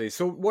 absolutely.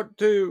 So what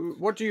do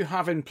you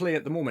have in play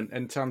at the moment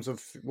in terms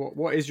of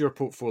what is your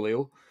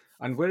portfolio,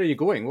 and where are you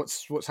going?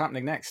 What's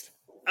happening next?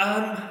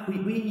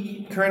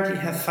 We currently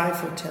have 5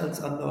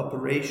 hotels under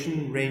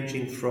operation,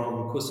 ranging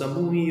from Koh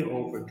Samui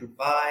over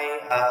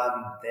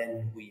Dubai.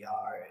 Then we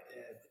are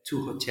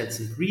 2 hotels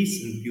in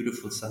Greece, in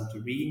beautiful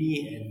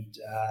Santorini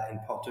and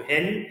Porto.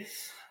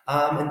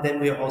 And then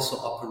we are also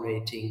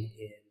operating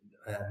in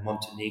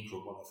Montenegro,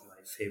 one of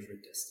my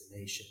favorite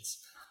destinations.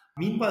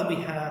 Meanwhile, we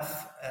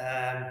have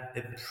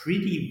a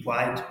pretty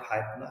wide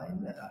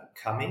pipeline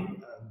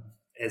coming.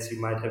 As you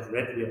might have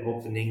read, we are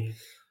opening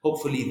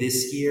hopefully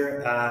this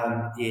year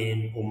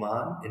in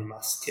Oman, in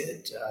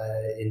Muscat,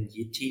 in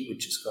Yiti,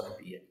 which is going to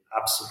be an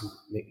absolute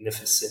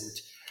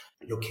magnificent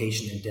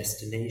location and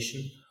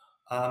destination.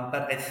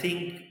 But I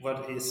think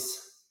what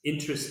is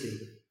interesting,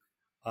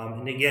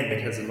 and again,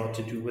 that has a lot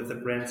to do with the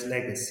brand's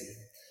legacy.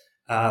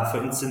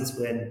 For instance,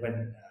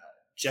 when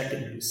Jack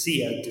and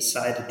Lucia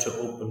decided to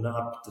open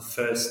up the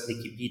first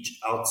Nikki Beach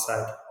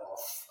outside of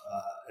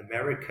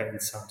America in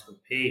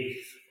Saint-Tropez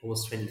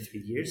almost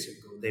 23 years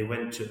ago, they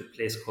went to a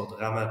place called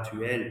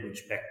Ramatuelle,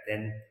 which back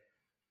then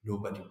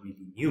nobody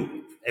really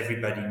knew.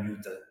 Everybody knew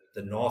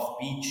the North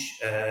Beach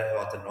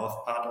or the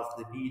north part of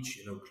the beach,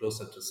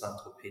 closer to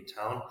Saint-Tropez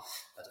town.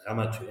 But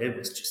Ramatuelle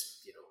was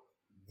just,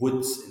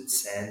 woods and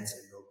sands,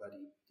 and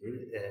nobody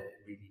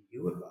really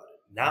knew about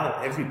it.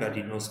 Now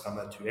everybody knows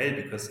Ramatuelle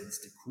because it's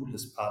the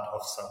coolest part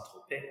of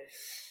Saint-Tropez.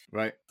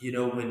 Right.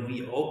 When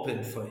we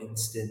opened, for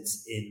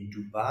instance, in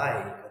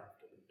Dubai,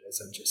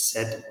 as I just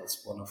said, it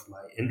was one of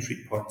my entry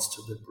points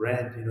to the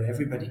brand.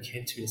 Everybody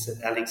came to me and said,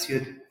 Alex,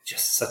 you're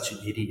just such an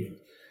idiot.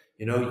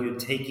 You're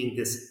taking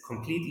this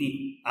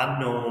completely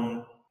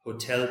unknown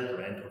hotel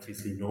brand,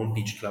 obviously known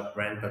beach club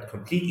brand, but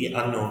completely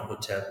unknown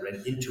hotel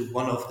brand into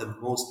one of the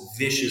most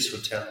vicious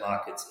hotel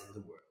markets in the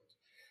world.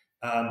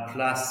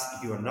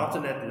 Plus, you're not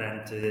an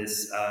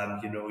Atlantis,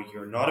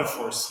 you're not a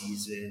Four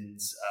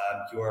Seasons,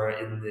 you're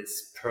in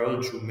this Pearl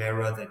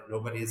Jumeirah that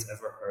nobody has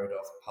ever heard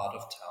of, part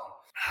of town.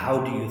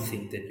 How do you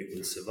think that you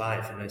will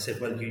survive? And I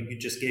said, well, you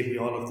just gave me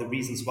all of the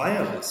reasons why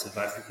I will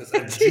survive, because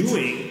I'm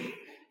doing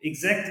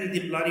exactly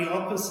the bloody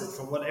opposite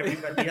from what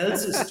everybody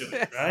else is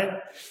doing,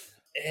 right?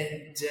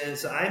 And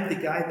so I'm the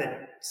guy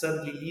that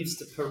suddenly leaves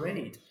the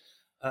parade.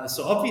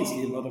 So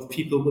obviously a lot of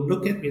people will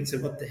look at me and say,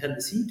 what the hell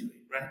is he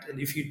doing, right? And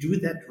if you do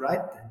that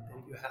right,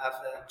 then you have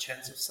a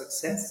chance of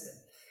success. And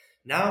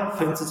now,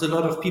 for instance, a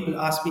lot of people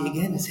ask me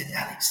again, they said,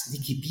 Alex,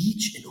 Nikki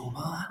Beach in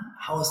Oman,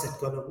 how is that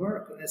going to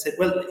work? And I said,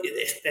 well,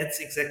 that's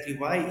exactly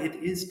why it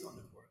is going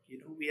to work.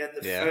 We are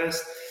the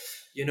first,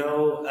 we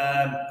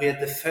are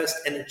the first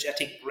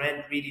energetic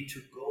brand really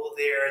to go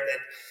there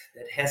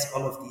that has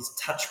all of these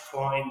touch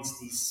points,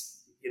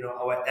 these,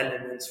 our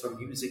elements from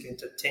music,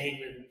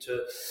 entertainment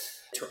to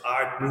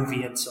art,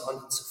 movie, and so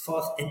on and so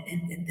forth.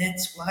 And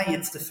that's why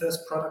it's the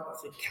first product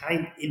of a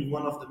kind in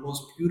one of the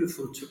most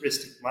beautiful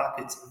touristic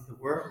markets in the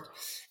world.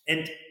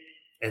 And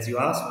as you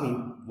ask me,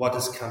 what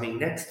is coming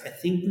next? I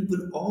think we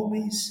will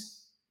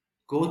always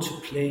go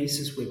to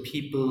places where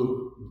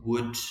people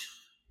would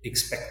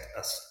expect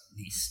us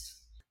least.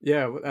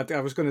 Yeah,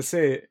 I was going to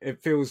say,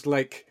 it feels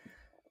like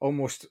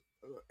almost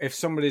if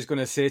somebody's going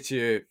to say to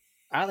you,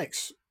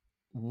 Alex,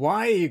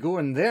 why are you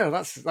going there?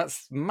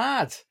 That's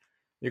mad.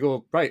 You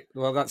go, right,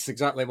 well, that's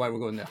exactly why we're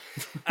going there.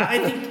 I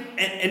think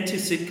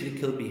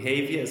anti-cyclical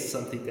behavior is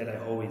something that I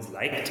always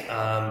liked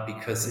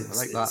because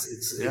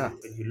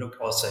when you look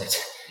also at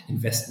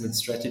investment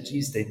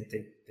strategies, they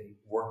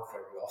work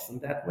very often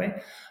that way.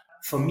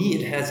 For me,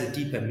 it has a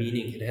deeper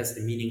meaning. It has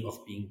the meaning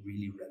of being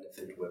really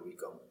relevant where we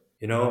go.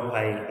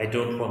 I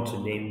don't want to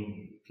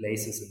name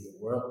places in the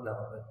world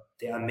now, but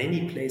there are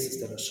many places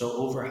that are so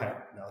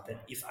overhyped now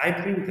that if I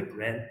bring the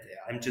brand there,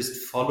 I'm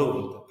just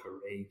following the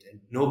parade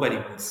and nobody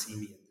will see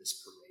me in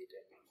this parade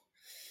anymore.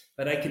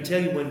 But I can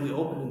tell you, when we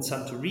opened in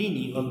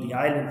Santorini on the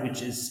island,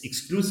 which is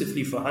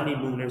exclusively for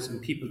honeymooners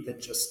and people that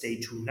just stay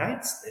 2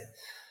 nights there,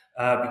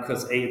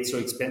 because A, it's so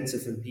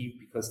expensive, and B,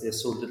 because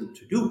there's so little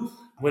to do.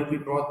 When we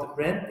brought the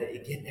brand there,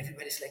 again,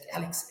 everybody's like,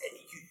 Alex,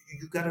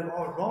 you got it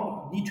all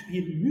wrong. You need to be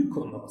in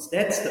Mykonos.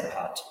 That's the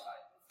party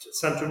island.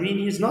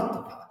 Santorini is not the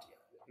party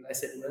island. And I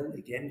said, well,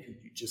 again,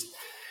 you just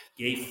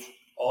gave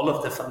all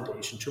of the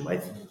foundation to my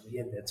theory,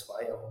 and that's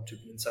why I want to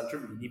be in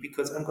Santorini,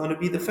 because I'm going to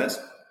be the first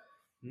one.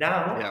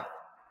 Now,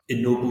 a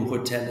Nobu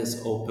hotel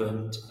is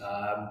opened.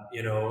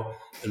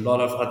 A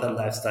lot of other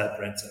lifestyle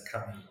brands are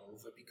coming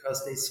over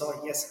because they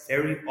saw, yes,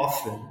 very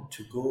often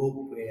to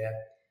go where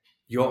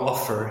your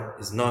offer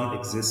is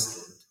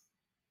non-existent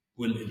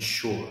will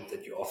ensure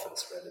that your offer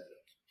is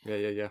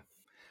relevant. Yeah.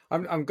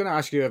 I'm going to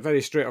ask you a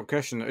very straight up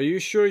question. Are you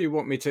sure you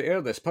want me to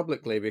air this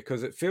publicly?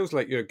 Because it feels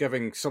like you're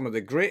giving some of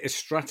the greatest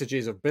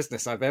strategies of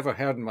business I've ever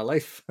heard in my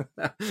life.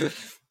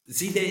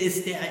 See,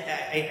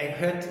 I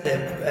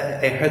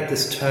heard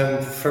this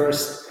term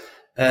first.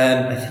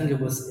 I think it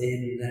was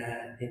in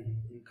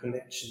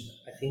connection.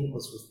 I think it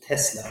was with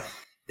Tesla,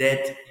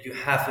 that you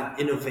have an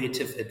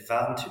innovative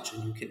advantage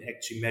and you can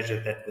actually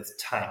measure that with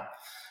time.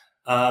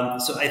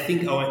 So I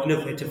think our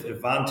innovative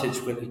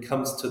advantage when it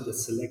comes to the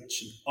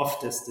selection of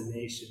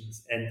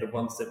destinations and the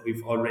ones that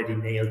we've already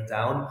nailed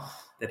down,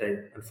 that I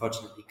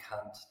unfortunately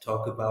can't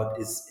talk about,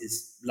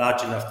 is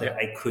large enough that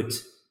Yeah. I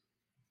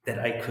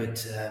could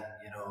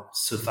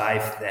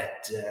survive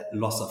that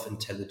loss of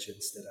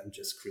intelligence that I'm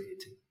just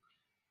creating.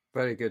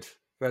 Very good.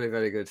 Very,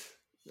 very good.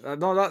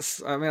 No,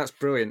 that's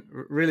brilliant.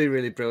 Really,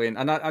 really brilliant.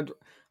 And I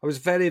was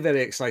very,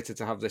 very excited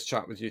to have this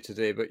chat with you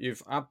today, but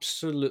you've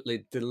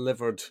absolutely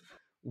delivered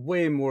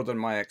way more than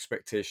my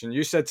expectation.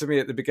 You said to me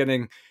at the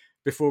beginning,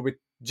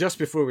 just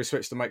before we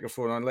switched the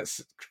microphone on,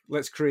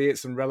 let's create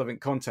some relevant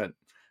content.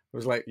 I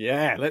was like,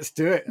 yeah, let's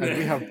do it. And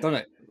we have done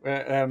it.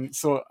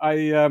 So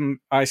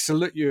I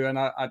salute you, and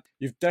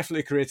you've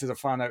definitely created a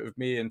fan out of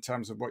me in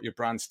terms of what your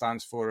brand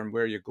stands for and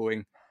where you're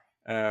going.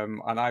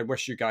 And I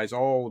wish you guys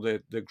all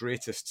the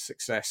greatest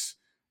success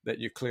that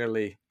you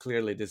clearly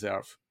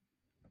deserve.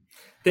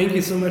 Thank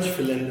you so much,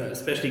 Philinda.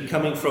 Especially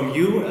coming from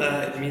you,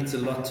 it means a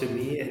lot to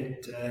me. And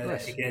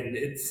Nice. again,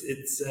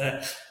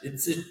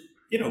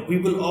 we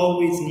will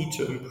always need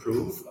to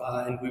improve,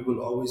 and we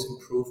will always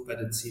improve. But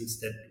it seems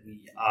that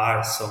we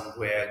are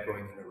somewhere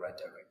going in the right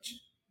direction.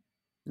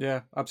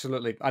 Yeah,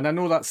 absolutely. And I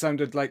know that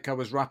sounded like I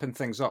was wrapping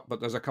things up, but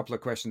there's a couple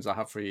of questions I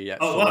have for you yet.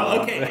 Oh,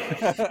 wow, okay.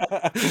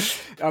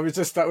 I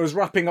was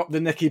wrapping up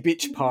the Nikki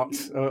Beach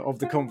part of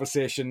the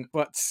conversation.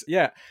 But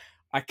yeah,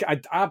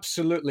 I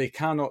absolutely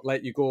cannot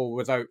let you go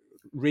without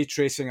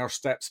retracing our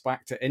steps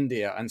back to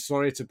India. And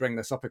sorry to bring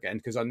this up again,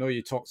 because I know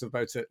you talked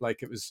about it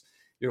like it was,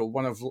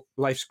 one of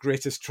life's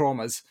greatest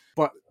traumas.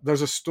 But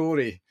there's a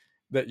story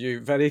that you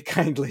very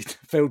kindly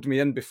filled me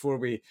in before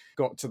we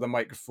got to the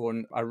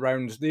microphone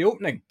around the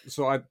opening.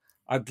 So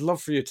I'd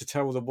love for you to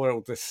tell the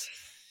world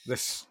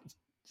this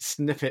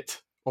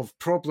snippet of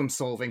problem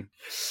solving.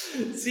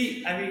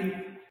 See, I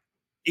mean,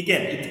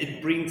 again,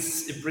 it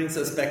brings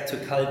us back to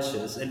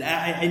cultures, and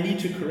I need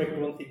to correct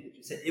one thing that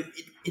you said.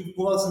 It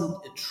wasn't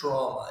a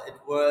trauma. It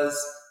was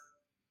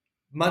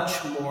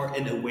much more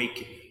an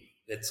awakening.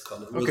 Let's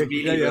call it. It was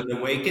really an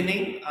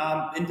awakening.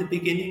 In the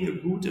beginning, a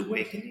rude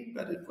awakening,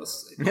 but it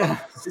was a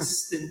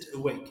consistent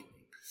awakening.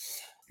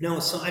 No,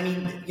 so I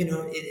mean,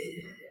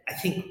 I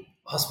think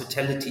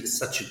hospitality is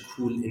such a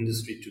cool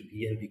industry to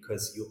be in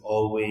because you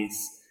always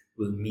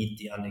will meet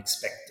the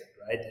unexpected,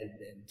 right?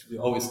 And we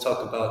always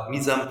talk about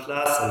mise en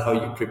place and how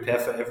you prepare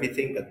for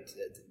everything, but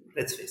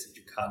let's face it,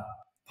 you can't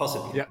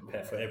possibly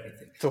prepare for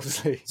everything.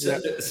 Totally.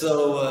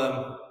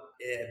 So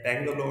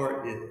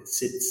Bangalore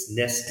sits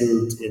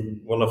nestled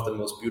in one of the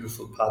most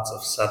beautiful parts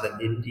of southern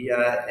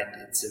India,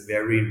 and it's a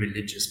very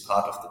religious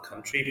part of the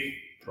country.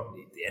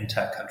 Probably the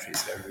entire country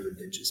is very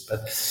religious,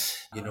 but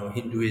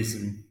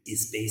Hinduism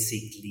is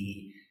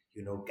basically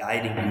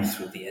guiding you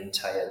through the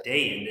entire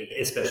day, and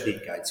especially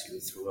it guides you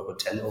through a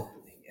hotel opening.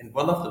 And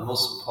one of the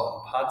most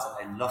important parts,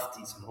 and I love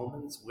these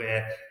moments,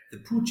 where the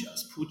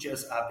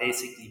pujas are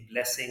basically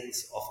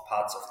blessings of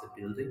parts of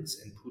the buildings,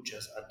 and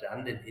pujas are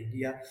done in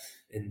India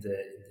in the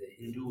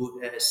Hindu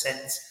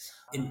sense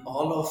in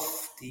all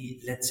of the,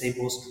 let's say,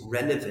 most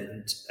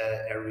relevant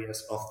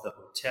areas of the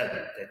hotel.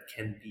 That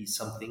can be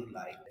something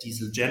like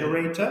diesel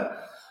generator,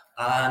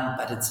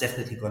 but it's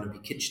definitely going to be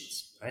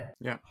kitchens, right?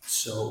 Yeah.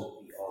 So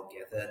we all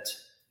gathered,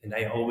 and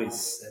I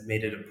always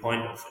made it a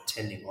point of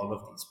attending all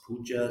of these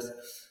pujas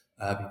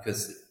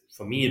because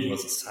for me it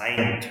was a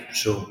sign to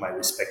show my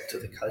respect to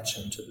the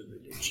culture and to the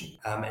religion.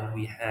 And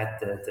we had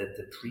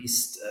the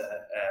priest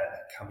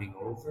coming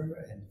over,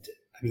 and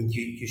I mean,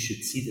 you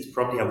should see this.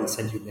 Probably I will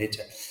send you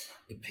later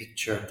a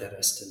picture that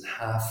I still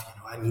have.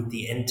 I mean,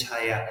 the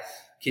entire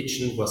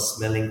kitchen was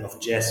smelling of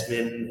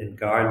jasmine and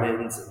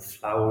garlands and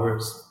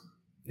flowers.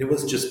 It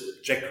was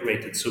just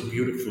decorated so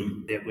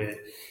beautifully. There were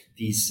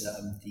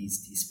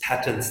these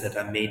patterns that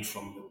are made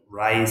from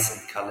rice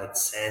and colored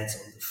sands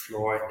on the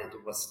floor, and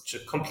it was a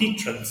complete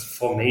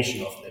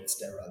transformation of that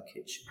sterile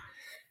kitchen.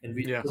 And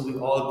so we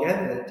all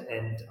gathered,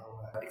 and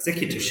our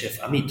executive chef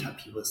Amitabh,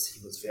 he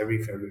was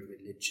very, very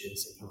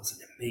religious, and he was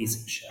an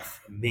amazing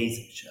chef.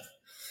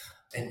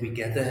 And we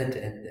gathered,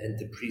 and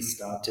the priest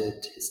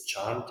started his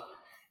chant,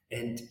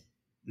 and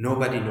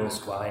nobody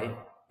knows why,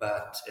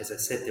 but as I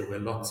said, there were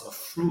lots of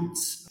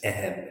fruits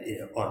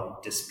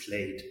on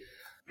displayed,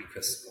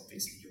 because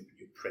obviously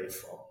you pray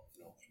for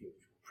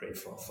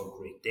for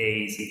great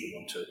days, and you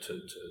want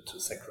to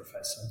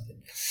sacrifice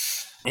something.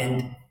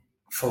 And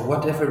for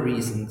whatever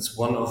reasons,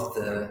 one of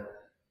the,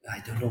 I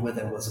don't know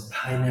whether it was a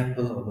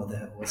pineapple or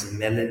whether it was a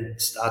melon,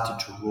 started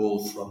to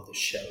roll from the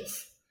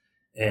shelf.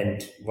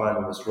 And while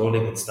it was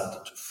rolling, it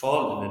started to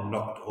fall, and it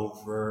knocked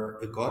over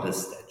a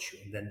goddess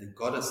statue. And then the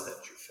goddess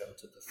statue fell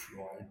to the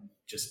floor and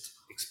just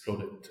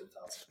exploded into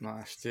thousands.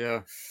 Smashed,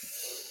 yeah.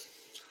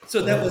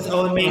 So that was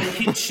our main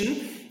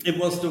kitchen. It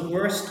was the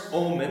worst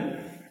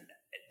omen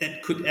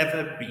that could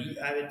ever be.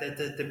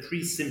 The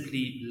priest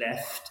simply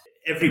left.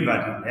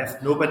 Everybody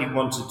left. Nobody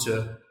wanted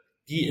to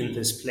be in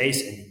this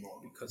place anymore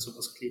because it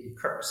was clearly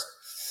cursed.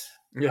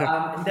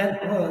 Yeah. And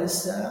that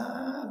was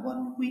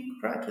 1 week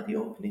prior to the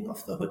opening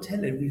of the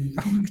hotel, and we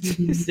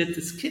did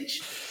this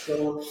kitchen.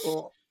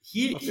 So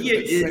Here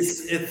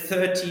is a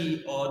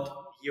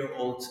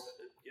 30-odd-year-old,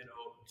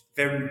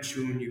 very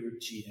junior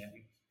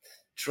GM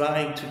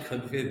trying to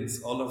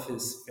convince all of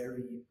his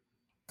very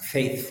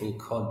faithful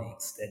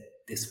colleagues that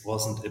this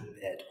wasn't a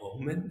bad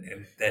omen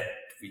and that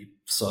we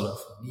sort of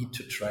need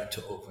to try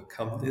to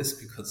overcome this,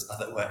 because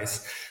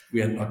otherwise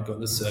we are not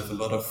going to serve a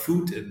lot of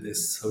food in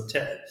this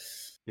hotel.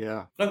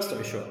 Yeah. Long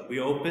story short, we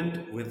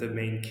opened with the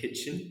main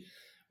kitchen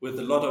with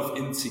a lot of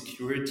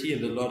insecurity,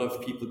 and a lot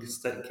of people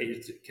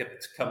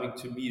kept coming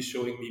to me,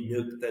 showing me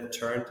milk that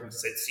turned, and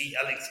said, "See,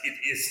 Alex,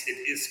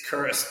 it is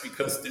cursed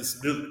because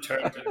this milk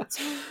turned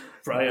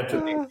prior to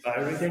the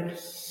expiry."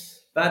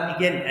 But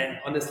again, and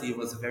honestly, it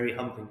was a very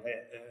humbling,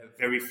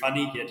 very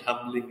funny yet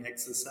humbling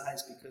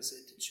exercise, because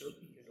it showed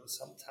me,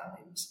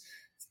 sometimes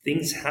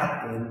things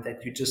happen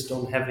that you just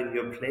don't have in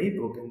your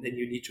playbook, and then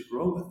you need to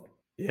grow with them.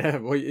 Yeah,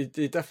 well, you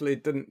definitely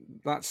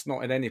didn't. That's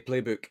not in any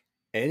playbook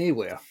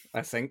anywhere,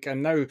 I think.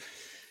 And now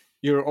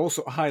you're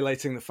also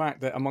highlighting the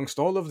fact that amongst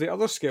all of the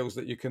other skills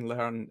that you can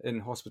learn in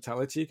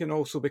hospitality, you can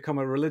also become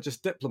a religious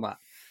diplomat.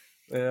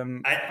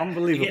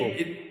 Unbelievable.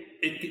 Again,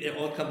 it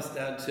all comes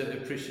down to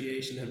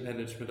appreciation and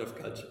management of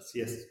cultures.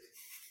 Yes.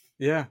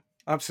 Yeah,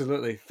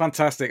 absolutely.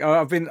 Fantastic.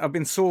 I've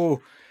been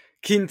so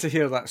keen to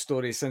hear that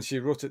story since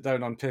you wrote it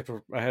down on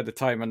paper ahead of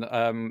time. And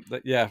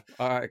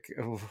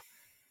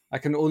I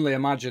can only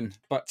imagine.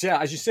 But yeah,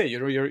 as you say,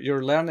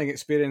 your learning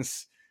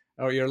experience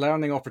or your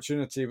learning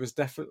opportunity was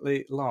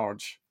definitely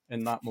large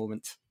in that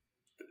moment.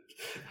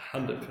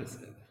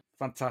 100%.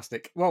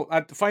 Fantastic. Well,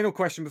 final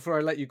question before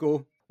I let you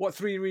go. What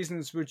 3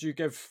 reasons would you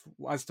give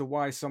as to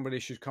why somebody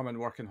should come and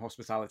work in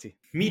hospitality?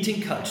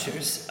 Meeting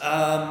cultures,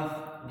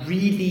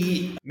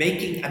 really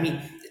making,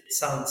 it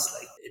sounds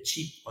like a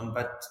cheap one,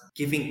 but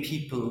giving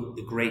people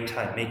a great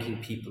time,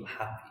 making people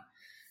happy.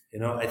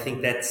 I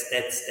think that's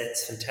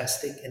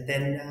fantastic. And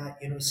then,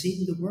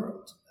 seeing the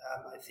world.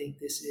 I think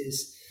this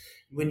is,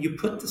 when you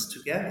put this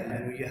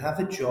together, you have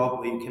a job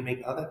where you can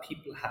make other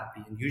people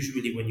happy. And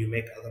usually when you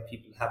make other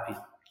people happy, it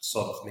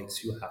sort of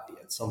makes you happy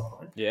at some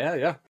point.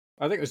 Yeah.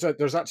 I think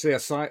there's actually a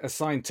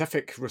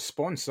scientific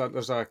response.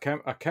 There's a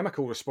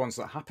chemical response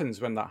that happens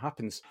when that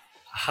happens.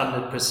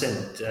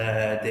 100%.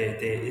 There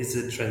is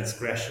a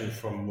transgression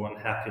from one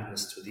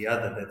happiness to the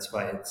other. That's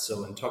why it's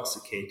so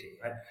intoxicating,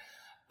 right?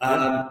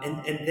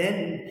 And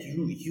then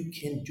you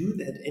can do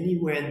that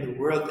anywhere in the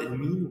world. And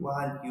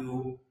meanwhile,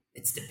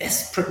 it's the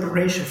best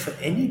preparation for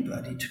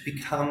anybody to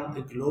become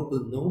a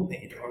global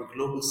nomad or a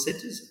global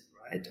citizen,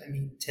 right?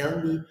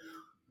 Tell me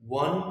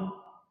one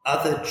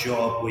other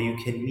job where you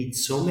can meet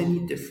so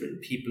many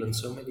different people in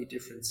so many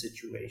different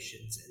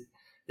situations. And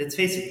let's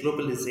face it,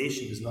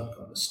 globalization is not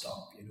going to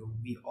stop.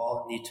 We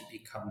all need to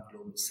become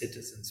global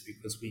citizens,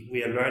 because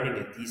we are learning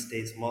it these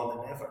days more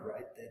than ever,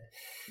 right? That,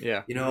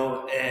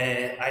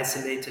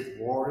 isolated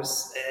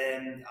wars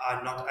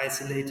are not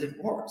isolated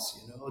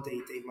wars.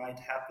 They might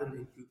happen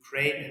in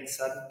Ukraine, and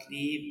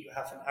suddenly you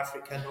have in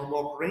Africa no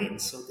more grain.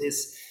 So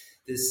this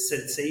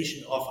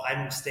sensation of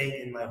I'm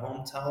staying in my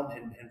hometown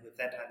and with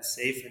that I'm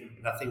safe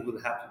and nothing will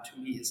happen to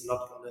me is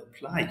not going to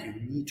apply. You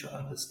need to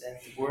understand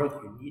the world.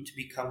 You need to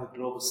become a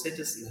global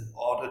citizen in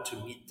order to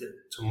meet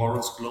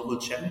tomorrow's global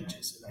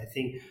challenges. And I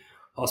think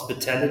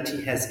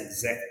hospitality has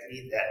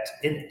exactly that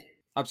in it.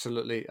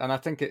 Absolutely. And I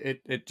think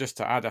it just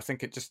to add, I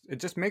think it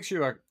just makes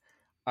you a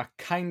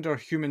kinder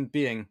human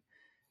being.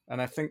 And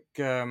I think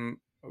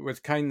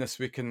with kindness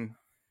we can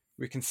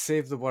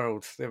save the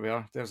world. There we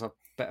are. There's a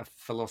bit of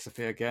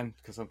philosophy again,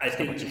 because I'm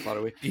not too far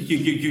away.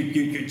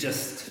 We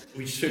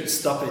should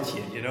stop it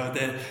here.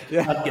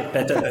 Can't get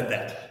better than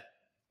that.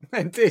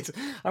 Indeed.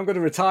 I'm going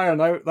to retire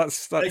now.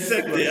 That's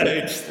exactly.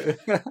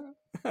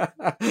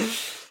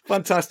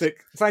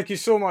 Fantastic. Thank you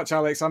so much,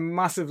 Alex. I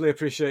massively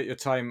appreciate your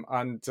time.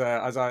 And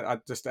as I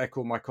just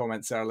echo my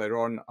comments earlier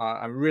on,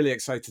 I'm really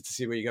excited to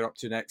see what you get up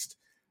to next,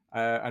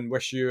 and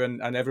wish you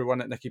and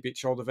everyone at Nikki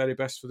Beach all the very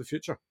best for the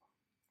future.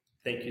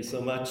 Thank you so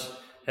much.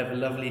 Have a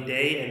lovely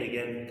day. And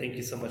again, thank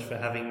you so much for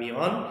having me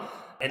on.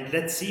 And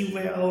let's see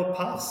where our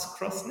paths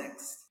cross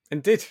next.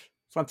 Indeed.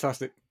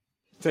 Fantastic.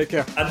 Take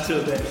care.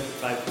 Until then,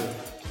 bye.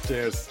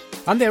 Cheers.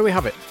 And there we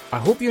have it. I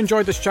hope you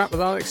enjoyed this chat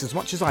with Alex as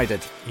much as I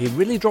did. He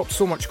really dropped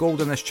so much gold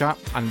in this chat,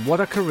 and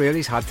what a career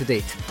he's had to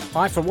date.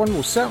 I, for one,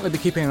 will certainly be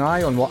keeping an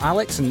eye on what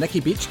Alex and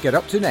Nikki Beach get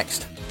up to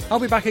next. I'll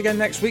be back again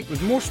next week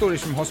with more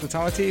stories from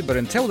hospitality, but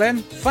until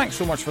then, thanks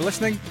so much for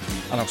listening,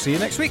 and I'll see you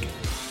next week.